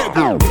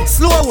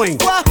 Slow wing,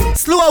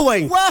 slow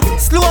wing,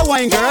 slow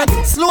wing, girl,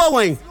 slow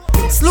wing.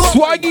 slow.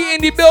 Swaggy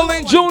in the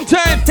building, June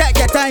 10th. Take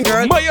your time,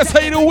 girl. Maya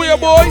say the way,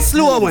 boy.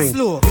 Slow wing.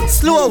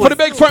 Slow For the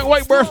big Frank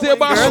White birthday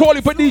bash,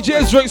 quality for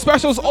DJs, drink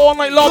specials all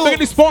night long. Big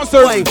the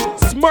sponsors.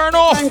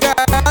 Smirnoff.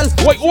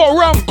 Wait, what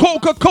rum?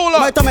 Coca-Cola.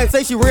 My tummy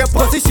say she real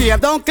pussy. She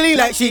have don't clean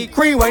like she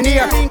cream when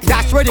near.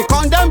 That's where the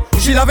condom.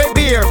 She love it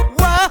beer.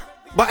 What?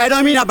 But I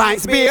don't mean a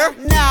Banks beer.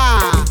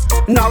 Nah.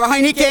 Nor a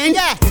Heineken.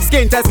 Yeah.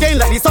 Skin to skin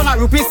like the son of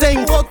Rupi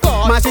Singh. Oh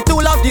God. Man, she too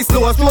love the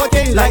slow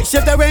thing. Like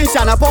shift the rain,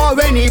 shine up all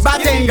when he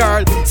batting,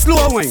 girl.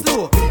 Slow wing.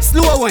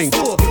 Slow wing.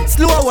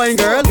 Slow wing,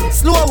 girl.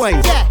 Slow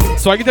wing. Yeah.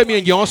 So I can tell me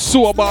and you're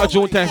so about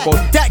June 10th,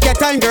 boy. Take your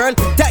time, girl.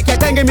 Take your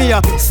time, give me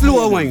a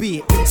slow wing.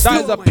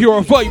 That is a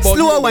pure vibe, boy.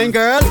 Slow wing,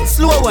 girl.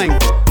 Slow wing.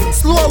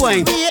 Slow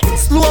wing.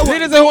 Slow wing.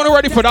 Ladies and gentlemen,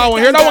 ready for that one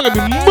here. That one gonna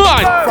be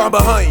mad. From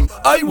behind,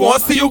 I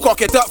want to see you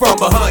cock it up from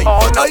behind.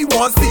 I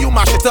want to see you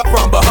mash it up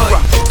from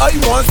behind. I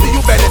want to see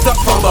you bend it up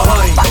from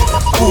behind.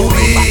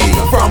 Ooh-wee,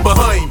 from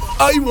behind.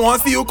 I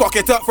want to see you cock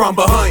it up from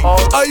behind.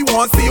 I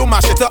want to see you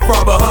mash it up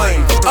from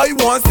behind. I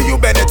want to see you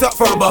bend it up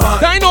from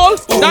behind. Nine all.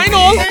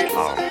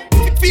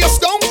 Face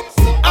down,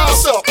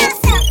 ass up.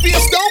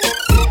 Face down,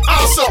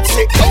 ass up.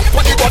 Sit down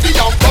on the body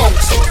and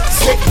bounce.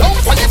 Sit down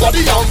on the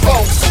body and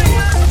bounce.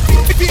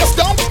 Face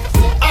down,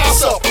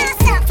 ass up.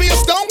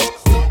 Face down,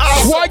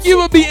 ass up. Swaggy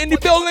will be in the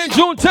building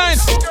June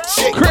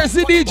 10th.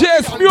 Crazy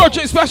DJs,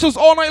 music specials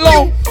all night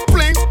long.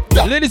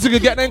 Ladies, you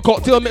can get them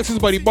cocktail mixes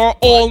by the bar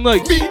all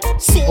night.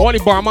 I want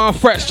the bar man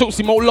fresh, choke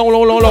some more long.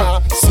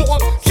 So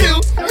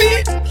kill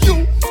me,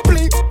 you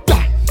bling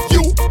that.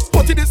 You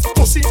put this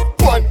pussy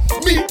on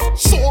me.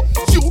 So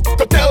you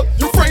can tell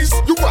your friends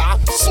you are.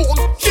 So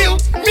kill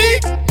me.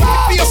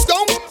 Face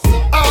down,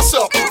 ass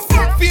up.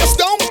 Face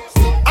down,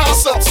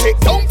 ass up. Sit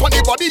down on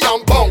the body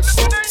and bounce.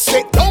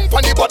 Sit down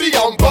on the body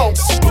and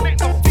bounce.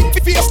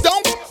 Face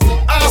down,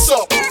 ass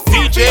up.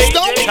 DJ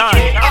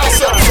Djtank.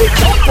 Ass up. Sit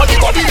down on the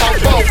body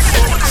and bounce.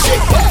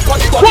 Sit down on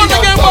the body One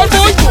again, and bounce.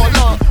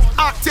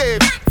 Active,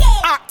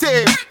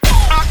 active,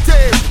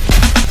 active.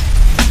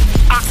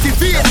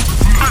 Activate,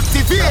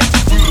 activate.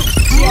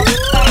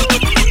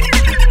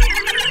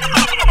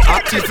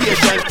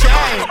 Activation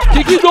time.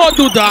 Kiki, don't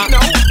do that.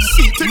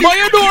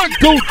 Maya, don't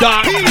do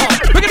that.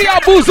 Look at the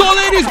Abuso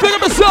ladies, big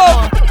up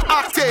yourself.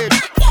 Active,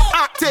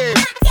 active,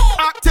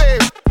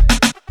 active.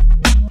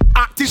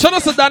 Shout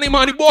out to Danny,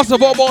 man, the boss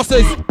of all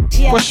bosses.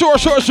 For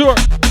sure.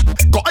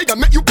 Got I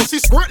make you pussy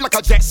squirt like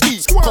a jet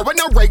ski. Cause when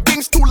I write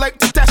things too late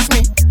to test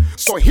me.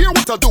 So here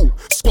what I do.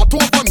 Squat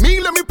over me,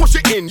 let me push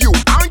it in you.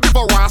 I ain't give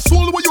a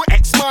rascal what your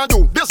ex-man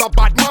do. There's a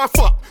bad man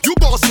fuck, you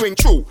gon' swing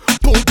through.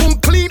 Boom boom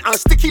clean and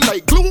sticky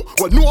like glue.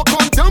 With no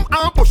condom,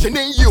 I'm pushing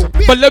in you.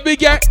 But let me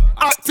get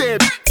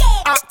active,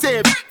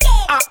 active,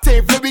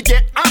 active. Let me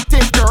get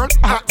active, girl.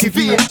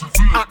 Activate,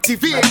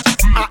 activate,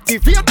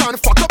 activate and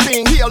fuck up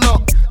in here,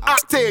 look.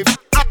 Active,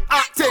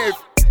 active.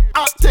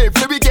 Active,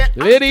 let me get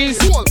ladies.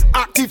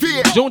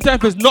 Activate. June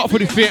 10th is not for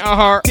the faint of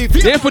heart.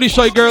 They're for the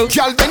shy girls.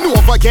 Girl, bend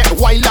over, get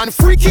wild and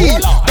freaky.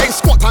 Then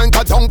squat and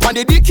go down on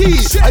the dicky.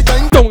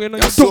 Again,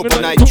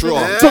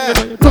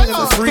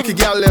 freaky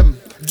girl, them.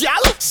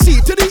 Girl,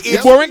 see to the ear.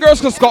 The boring girls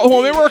can Scott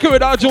home. We're working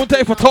with our June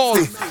 10th for tall.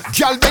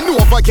 Girl, bend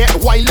over, get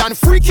wild and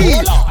freaky.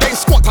 Then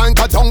squat and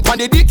go down on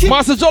the dicky.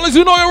 Master Jollies,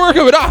 you know you're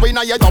working with that.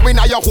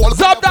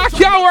 Zap that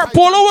can't work.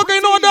 Polo, what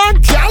going on,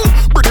 Dan? Girl,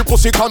 pretty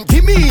pussy, come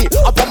give me.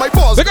 Up on my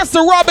balls. They got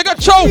the Rob, they got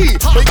Chow. We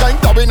going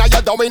down in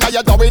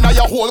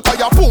your hole, cause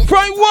you're boom.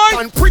 Frank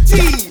White. And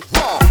pretty.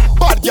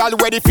 Bad girl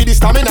ready for the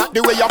stamina.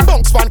 The way you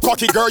bounce fan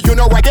cocky girl, you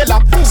know regular.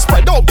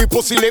 Spread out the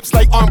pussy lips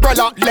like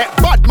umbrella. Let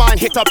bad man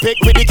hit a pic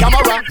with the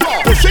camera.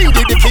 Pushing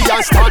the dicky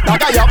and start the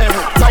guy up.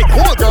 Like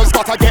all girls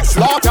gotta get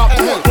slaughtered.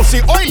 Pussy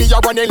oily,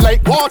 you're running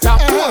like water.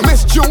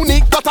 Miss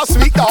Junie got a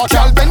sweet daughter.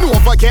 Girl bend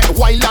over, get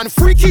wild and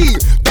freaky.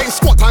 Then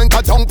squat and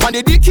go down on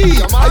the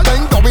dicky. I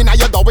then go in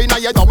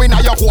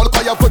your hole,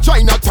 cause your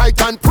vagina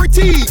tight and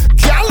pretty.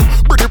 Girl,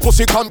 pretty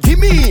pussy come give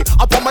me.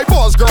 Up on my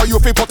balls, girl, you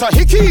feel put a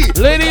hickey.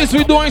 Ladies,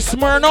 we doing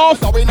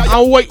Smirnoff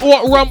and White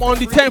Rum on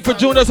the 10th of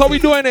June. That's how we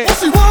doing it. What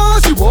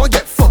she want,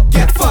 get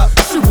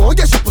fucked. She want,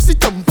 get she pussy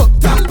dumb up.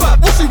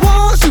 What she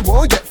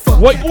want, get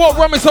fucked. White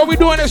Rum is how we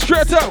doing it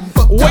straight up.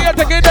 Way out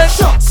again then.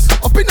 Shots,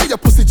 up in your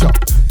pussy job.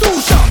 2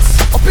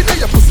 shots, up in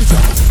your pussy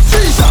job.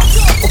 3 shots,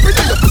 up in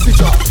your pussy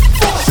job.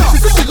 4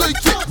 shots, she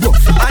like it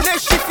rough. And then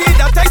she feel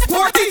that I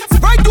sporty.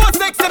 Right those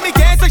next to me,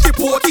 guess like she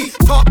porty.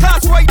 Top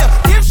class rider,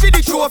 give she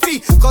the trophy.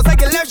 Cause I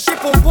can left she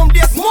boom,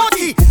 this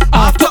smarty.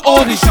 After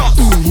all the shots.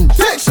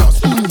 Take shots,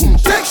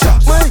 take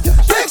shots.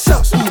 Take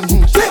shots,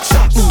 take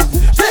shots.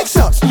 Take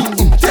shots,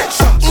 take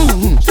shots.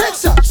 Take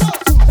shots.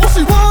 What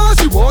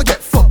she want, get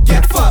fucked.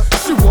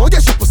 She want,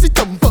 get she pussy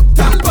dumb up.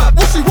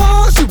 What she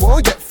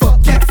want, get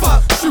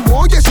fucked. She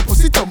want, get she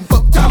pussy dumb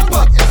up.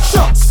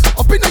 Shots,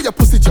 up in your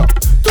pussy job.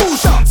 2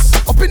 shots,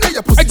 up in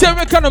your pussy. I tell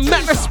you, kind of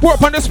madness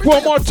sport on this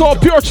promo tour.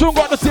 Pure tune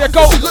got to take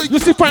out. You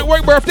see Frank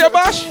White birthday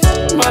bash?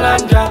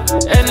 Malanja,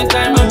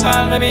 anytime I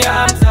call, maybe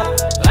I answer.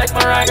 Like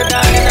my ragga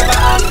dog, you never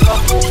answer.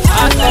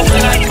 I said me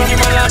like money,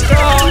 Malanja.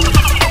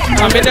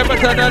 I mean, never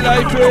tell the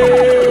life.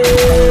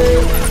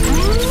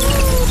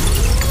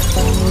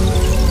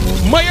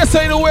 My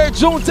side the way,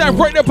 Djtank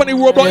right up on the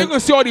road, but you can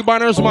see all the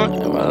banners, man.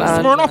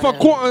 Smirnoff and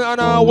Court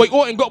and White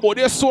Oat and Gutbo,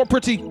 they're so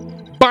pretty.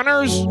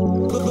 Banners,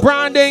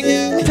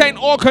 branding, tent,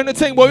 all kind of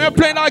thing. But we ain't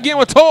playing that game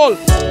at all.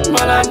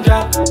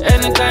 Malandra,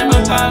 anytime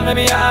I call,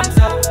 maybe I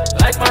answer.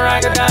 Like my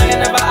ragged dog, you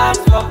never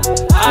ask for.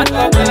 Hard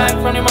love the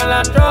line from the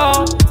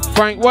Malandra.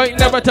 Frank White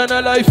never turn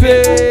a life,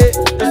 eh?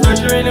 That's what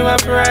she really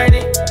want for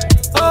riding.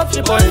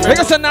 Big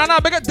up Nana,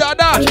 big up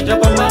Dada.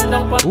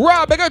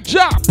 Rob, big up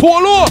Jack,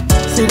 Polo.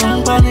 Sit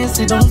down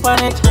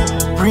panic.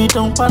 Breathe,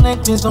 don't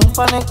panic, please don't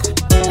panic.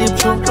 Deep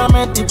throat from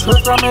it.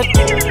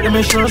 Let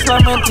me show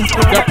slam it.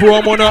 That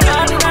promo now.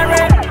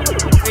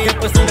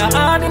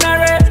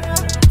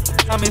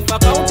 I'm in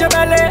fuck out your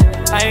belly.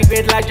 I ain't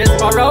great like just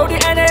borrow the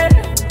energy.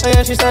 Oh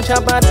yeah, she's such a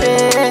bad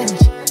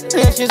bitch. Oh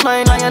yeah, she's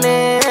my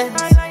lioness.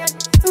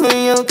 Oh,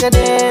 you can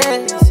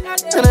dance.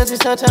 And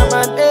she's such a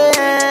bad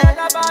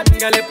bitch.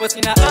 Girl, you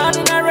pussy na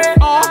ordinary.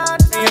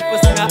 You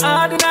pussy na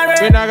ordinary.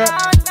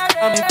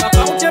 I'm in fuck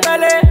out your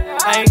belly.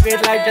 I ain't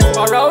great like just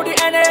borrow the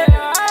energy.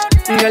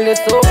 Girl, you're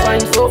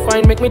so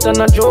fine, make me turn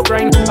a joke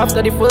grind.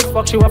 After the first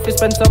fuck, she want to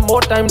spend some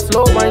more time.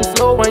 Slow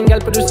wine, girl,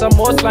 produce some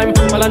more slime.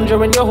 Malandra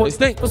when you hold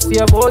pussy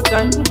a whole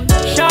time.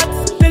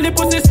 Shots, till the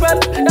pussy smell.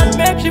 That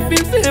makes she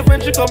feel safe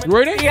when she come.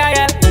 Ready?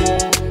 Yeah.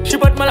 She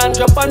put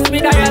Malandra on me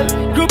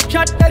dial. Group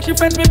chat, tell she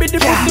friends me with the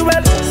pussy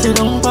well.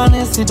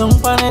 Sit down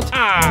panic.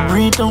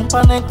 Breathe, don't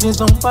panic, please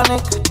don't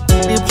panic.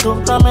 Deep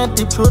throat from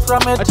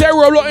it. I tell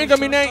you, roll ain't gonna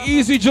be that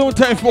easy,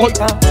 Djtank for.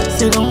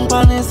 Sit down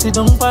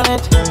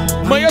panic.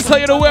 My yes, how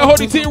you the way how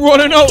the team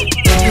rolling out.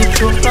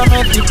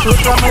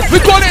 We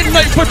call it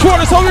night patrol,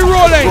 that's how we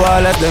rolling. Boy,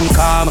 let them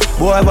come.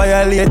 Boy,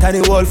 violate and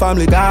the whole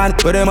family gone.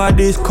 But them a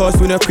discuss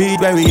when they creed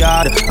very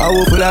hard. I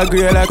will pull a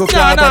grey like a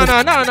fly. Nah.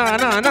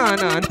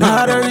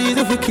 Not a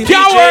reason for kill.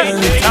 Coward.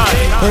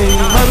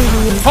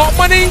 Hot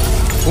Money,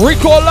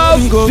 Rico Love,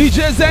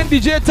 DJ Zen,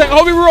 Djtank,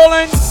 how we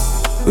rolling?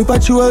 We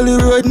patrol the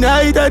road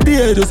night and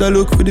day. Just a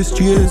look for the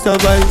streets of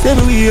vibes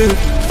everywhere.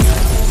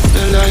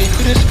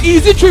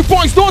 Easy 3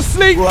 points, don't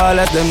sleep. Boy,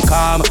 let them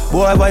come.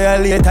 Boy,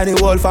 violate and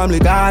the whole family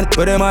gone.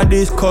 But them a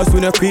discuss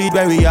when they creed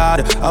very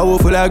hard. I will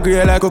full of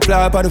grey like a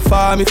flap on the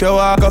farm. If you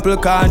walk couple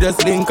can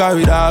just link her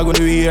with dog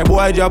when we hear.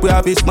 Boy, drop we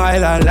happy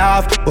smile and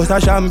laugh. Bust a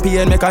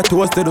champagne, make a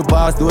toast to the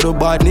boss. Do the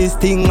badness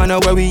thing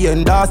and where we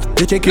endorse.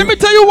 Let me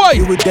tell you why.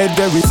 You will dead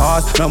very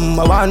fast.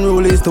 Number one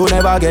rule is to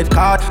never get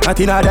caught. Not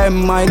in a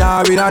them mind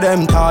or in a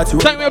them thoughts.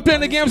 Time we are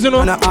playing the games, you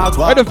know.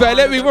 Right the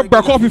valet, we even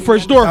break off your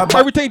first door.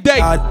 Everything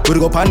dead. We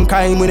go pan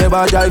kind, we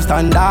never drive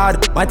standard.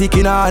 My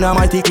ticket on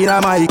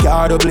my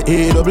car. Double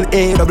A,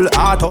 double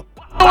auto.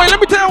 Oh, wait, let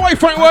me tell you why,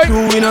 Frank White.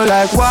 We no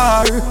like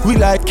war, we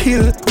like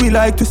kill. We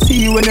like to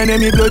see when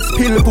enemy blood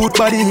spill. Put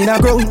body in a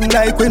ground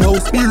like we no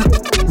spill.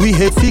 We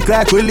hate sick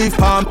like we live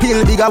palm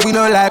pill. Bigger we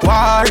no like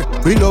war,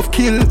 we love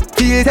kill.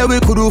 Theater we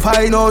could do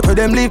find out where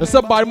them live. That's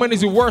a bad man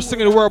is the worst thing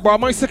in the world, bro.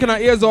 My second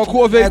ears on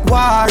COVID.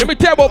 Like let me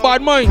tell you about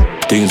bad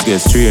mind. Things get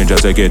strange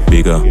as I get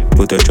bigger.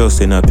 Put your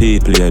trust in a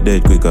people, you're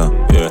dead quicker.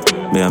 Yeah.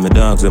 Me and my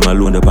dogs, them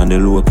alone up on the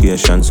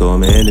location, so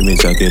my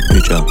enemies I get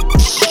picture.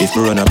 If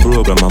me run a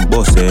program and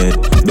bust it,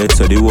 bet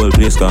so the whole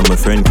place call my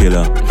friend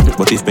killer.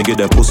 But if me get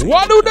that pussy,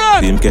 what do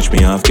that? Him catch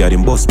me half guard,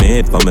 him bust me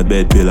head for my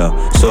bed pillar.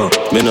 So,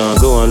 me nah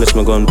go unless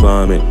my gun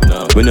palm me.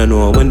 No. We don't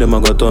know when them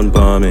a got turn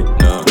palm me.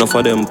 No. Enough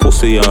of them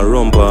pussy and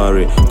run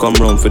party. Come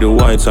round for the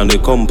whites and they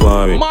come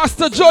party.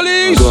 Master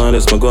Jollies! Go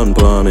unless my gun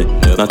palm me.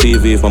 No. Not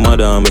TV for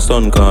mother and my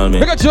son call me.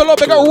 Big a Jolo,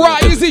 big a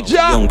Risey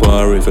Jack. Young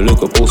party, if you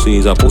look at pussy,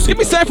 is a pussy. Give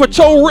me sign for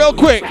Joe real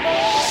quick.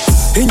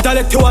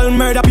 Intellectual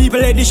murder people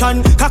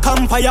edition. Cock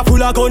and fire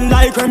full of gun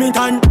like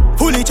Remington.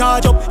 Fully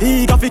charge up,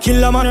 eager fi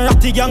kill a man.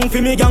 Ratty gang fi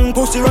me gang,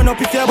 pussy run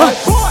up if you bad.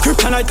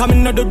 Kryptonite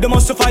coming out the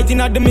muscle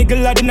fighting at the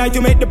middle of the night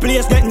to make the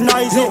place get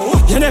noisy.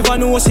 You never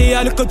know, say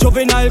a little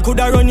juvenile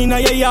coulda run in a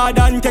your yard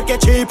and take a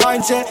cheap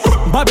and say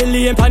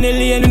Babylon,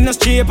 Panellian in the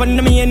street and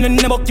the main and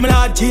the buck to me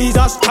Lord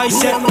Jesus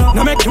Christ.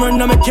 No make him run,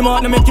 no make him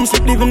out, no make him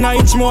sleep living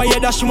nights more. Yeah,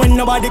 dash when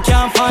nobody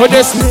can find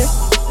me.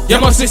 You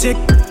must be sick.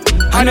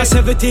 And a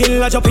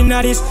 17, I jump in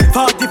at this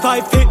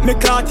 45 feet, me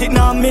caught it,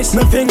 now miss.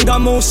 Me finger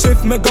move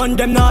swift, me gun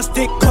them now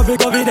stick. Cover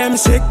them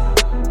sick.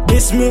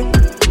 This me,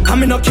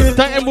 I'm in a kill.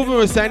 That movie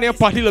was saying here,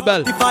 Party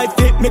LaBelle. 45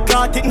 feet, me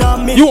caught it, now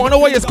miss. You wanna know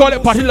why it's called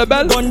it Party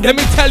LaBelle? Let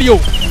me tell you.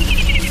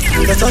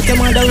 That's what them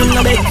a do in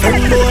the bed.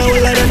 Friend boy,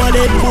 all of them a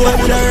dead boy.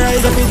 Would a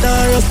rise up with a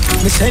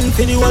rust. Me send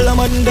for the wall, I'm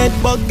on dead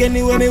bug.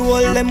 Anyway, me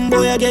hold them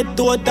boy, I get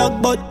to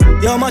attack. But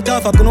yo, my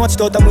tough, I can watch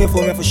out and wait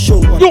for me for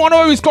sure. You wanna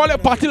know why it's called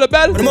it Party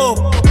LaBelle?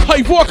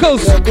 High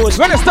vocals.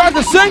 When they start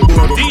to sing.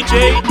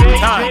 DJ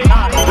Time.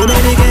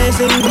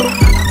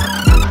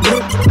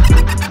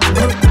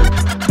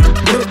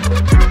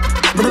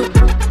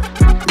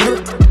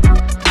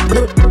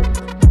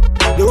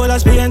 The whole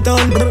has been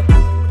done.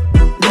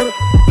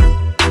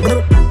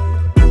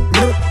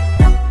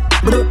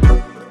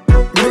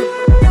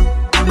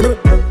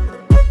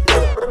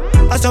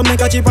 I stop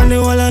make a chip on the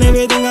wall and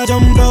everything I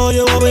jump out.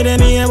 You over there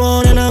me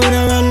about and I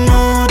wanna run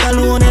out.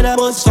 Alone in the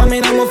bus for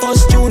me, I'm a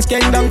first tunes.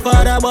 King down for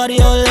the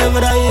body all over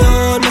the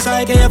yard. My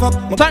psyche give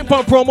up. Time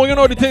pump promo, you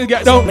know the things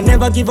get done. Me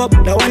never give up,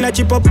 the one I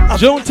chip up.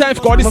 June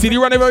 10th, got the city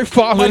running very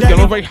fast, it's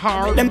going very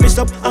hard. Them pissed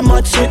up, I'm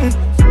not shitting.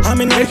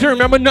 If you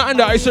remember nothing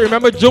that I still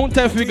remember June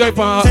 10th we going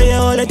for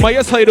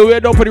my side away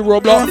down for the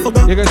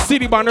roadblock. You can see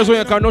the banners when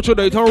you can not show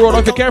the turn road.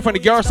 If you care from the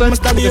garrison, you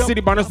can see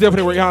the banners there for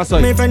the right hand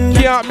side.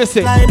 Can't miss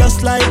it.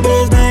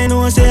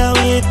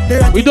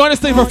 We doing this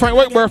thing for Frank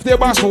White birthday,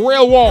 boss.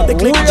 Real warm,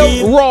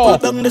 real raw.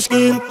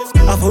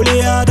 I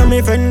fully out of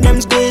me friend,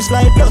 them squeeze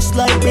like dust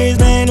like breeze.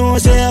 They know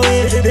say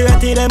away. They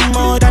ratty them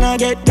out and I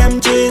get them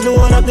cheese.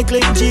 Load up the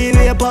click G,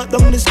 we pop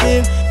down the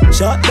scheme.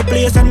 Shot the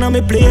place and now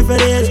me play for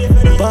this.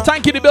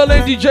 Thank you the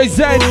building, DJ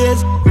Zen.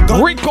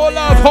 Rico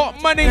Love,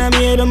 Hot Money.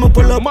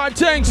 My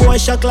thanks. Boy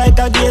shock like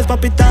a gaze,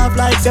 pop it off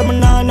like 7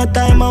 no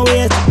time I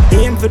waste.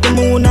 Aim for the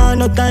moon,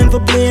 no time for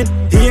playing.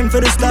 Aim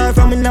for the star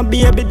from in the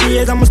baby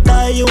days. I'm a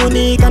star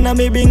unique and I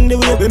may bring the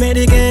way. We make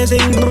the game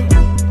sing.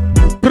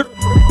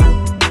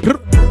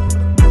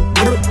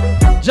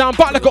 Jump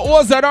back like a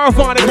OZR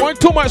van, it's going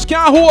too much,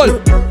 can't hold.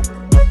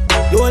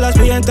 You all us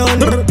being done.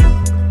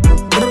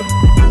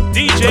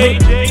 DJ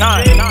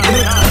time.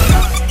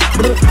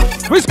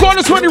 We score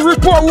this one, the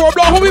report,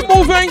 Roblox, how we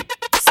moving?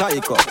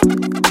 Psycho,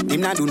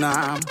 him not do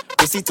nam.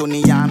 Pussy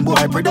Tony and boy,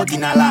 product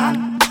in a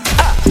land.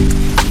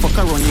 Fuck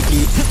around you,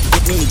 clip.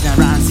 Get me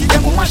ignorant. See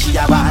them woman, she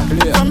a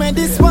bad. From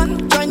this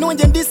one, try knowing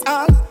them this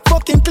all.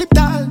 Fucking clip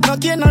tall, not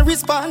getting a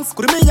response.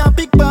 Could me a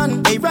big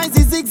band, a rise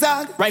is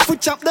zigzag. Right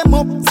foot chop them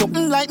up,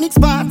 something like Nick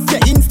spots. Yeah,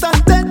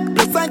 instant dead,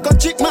 plus I got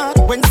chick mad.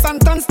 When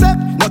Santan step,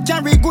 not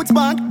carry goods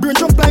back. Brain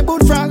jump like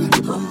boat frog.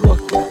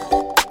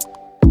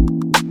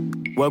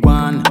 Well,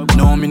 one,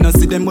 no, me no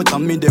see them, but I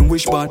me them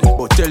wish bad.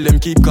 But tell them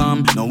keep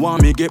calm, no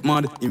want me get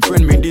mad. Him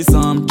friend me this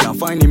arm, can't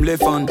find him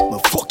left hand.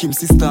 But fuck him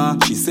sister,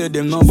 she said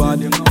them no bad.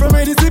 From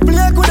where this play,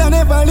 I coulda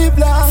never live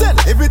long. Sell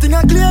everything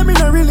I clear, me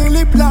no really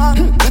live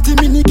long. Let him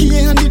in Nicky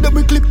and the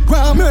double clip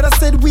gram. Murder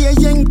said we a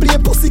young play,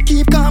 pussy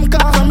keep calm.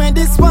 From where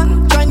this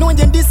one, try knowing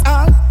them this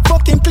all.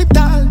 Fucking clip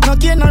tall, not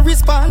getting a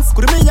response.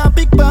 Coulda me a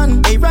big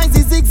band, a rise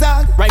is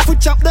zigzag. Right foot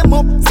chop them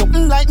up,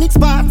 something like Nick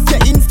spots.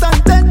 Yeah,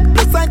 instant dead,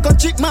 plus I got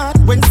chick mad.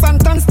 When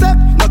Santan step,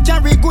 not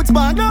carry goods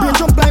bag. Brain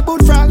jump like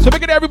boat frog. So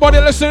make it everybody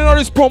listening on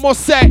this promo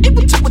set.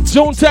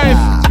 June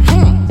 10th.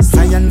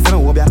 Science and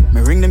obia,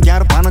 me ring them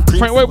gal up on a creep.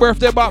 Frank White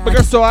birthday back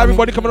because so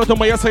everybody coming out on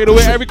my side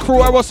away. Every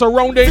crew I was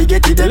surrounding.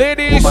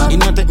 Ladies,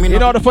 you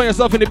know to find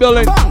yourself in the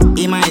building.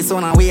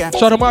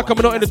 Shout them out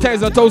coming out in the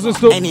tens and thousands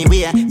too.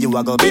 Anywhere you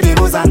are go baby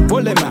goes and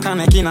pull them a can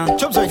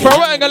Frank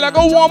White gonna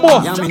go one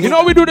more. You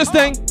know we do this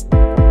thing.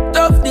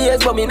 Tough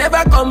days, but me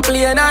never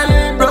complain.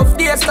 And rough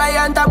days,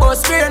 client a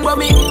bus train. But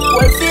me,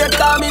 well, fear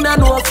coming and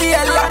no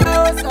failure.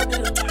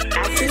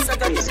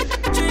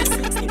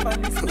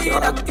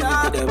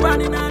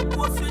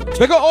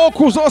 They got all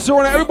crews also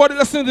running. Everybody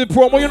listening to the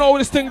promo. You know what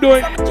this thing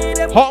doing.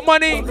 Hot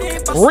Money,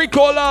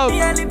 Rico Love,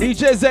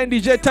 DJ Zen,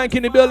 DJ Tank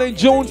in the building.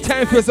 June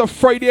 10th is a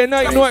Friday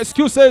night. No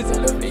excuses.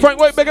 Frank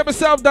White, big up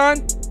yourself,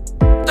 Dan.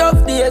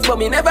 Tough days, but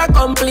me never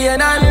complain.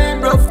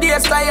 And rough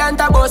days, client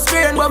a bus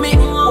train. But me,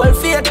 well,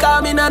 fear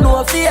coming and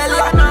no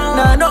failure.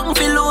 Nah, nothing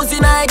for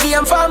losing, I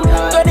game from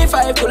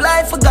 25 to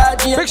life for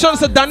God. Make sure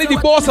it's a Danny, the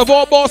boss of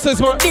all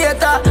bosses, man.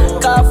 Cater,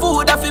 car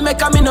food, I feel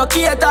make a me no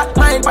cater.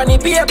 Mine panny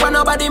paper,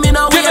 nobody me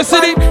no wait for.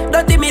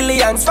 30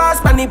 millions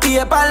fast panny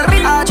paper.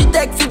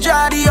 Architect for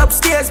Jari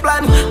upstairs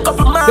plan.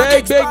 Couple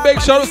markets. Big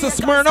shout out to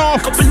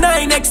Smirnoff. Couple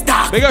 9X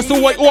stock. Big us to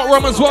White Oak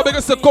Rum as well. Big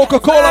us to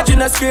Coca-Cola.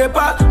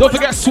 Don't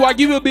forget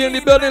Swaggy will be in the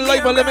building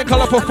live and living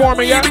color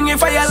performing, yeah?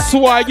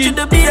 Swaggy. Yeah,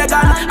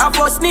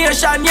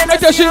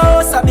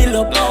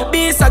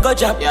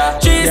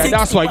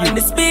 that's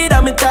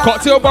Swaggy.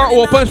 Cocktail bar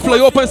open, fly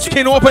open,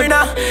 skin open.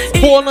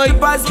 Whole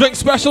night, drink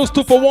specials,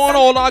 2 for 1,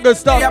 all that good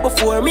stuff.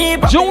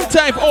 June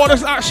 10th,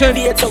 orders action.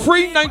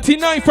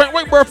 $3.99. Frank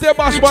White birthday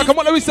bash bar. Come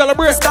on, let me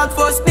celebrate.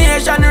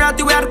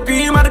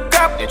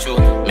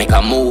 Make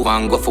a move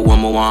and go for one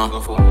more one.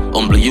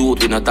 Humble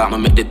youth, we no talk, me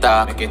make the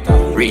talk.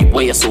 Reap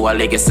where you sow a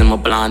legacy, my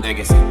plant.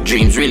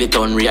 Dreams really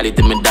turn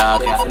reality, me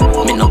dog.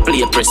 Me no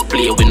play, press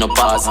play, we no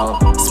pause.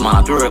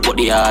 Smart work, but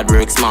the hard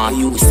work smart.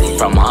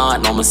 From my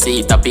heart, now me see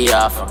it a pay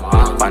off.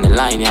 On the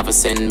line, you have to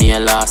send me a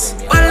loss.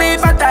 Only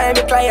if I time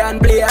me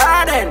client play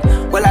hard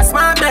then. Well, I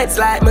smart bets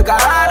like me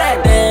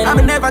garden. I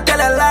me never tell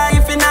a lie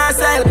if you not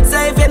sell.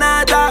 Say if you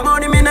not talk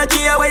money, me not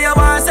care what you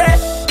want say.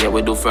 Yeah,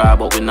 we do fraud,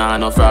 but we not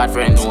no fraud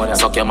friends.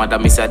 Suck your mother,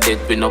 miss a debt,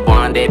 we no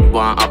born dead.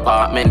 One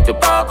apartment, we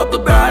park up the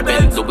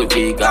garden. So we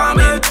big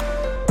garment.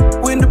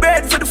 We in the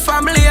bed for the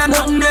family and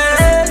nothing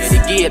else.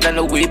 Dedicate and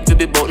the whip to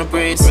be bout no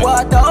praise.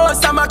 Water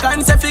house, I'm a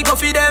can say fi go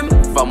for them.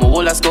 From a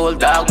whole of skull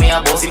dog, me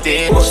a bossy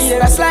tail. She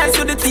a slice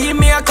to the team,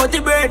 me a cut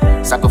the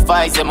bread.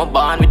 Sacrifice, them a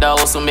bond with the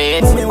house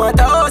mate. Me want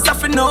a house, I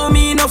fi know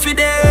me, no fi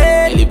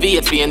them. Elevate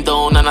State pain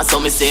down and I saw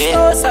me say.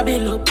 Oh, Sabi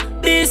look,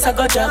 this I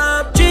got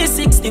job.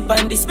 360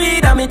 on the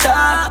speed of me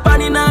top.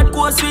 And in hard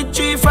course with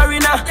 3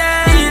 foreigner.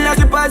 Feel like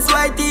it pass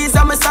white tees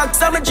and my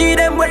socks and my G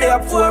them where they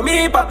up for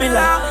me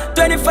popular.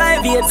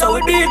 25 years so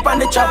we beat on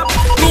the chop.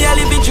 Me I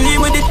live a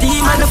dream with the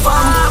team and the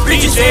fam.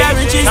 Riches say I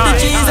riches the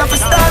cheese of a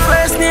star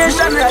First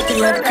Nation. Rocky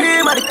and the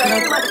cream of the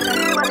crop.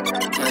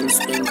 Can't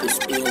spin to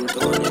spin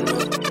down, you know.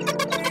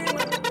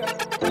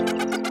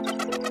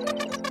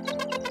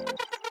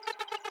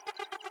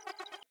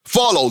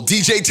 Follow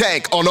DJ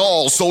Tank on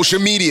all social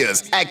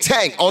medias at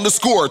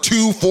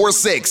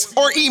tank_246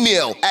 or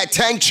email at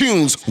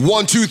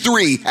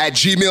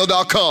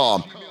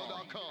tanktunes123@gmail.com.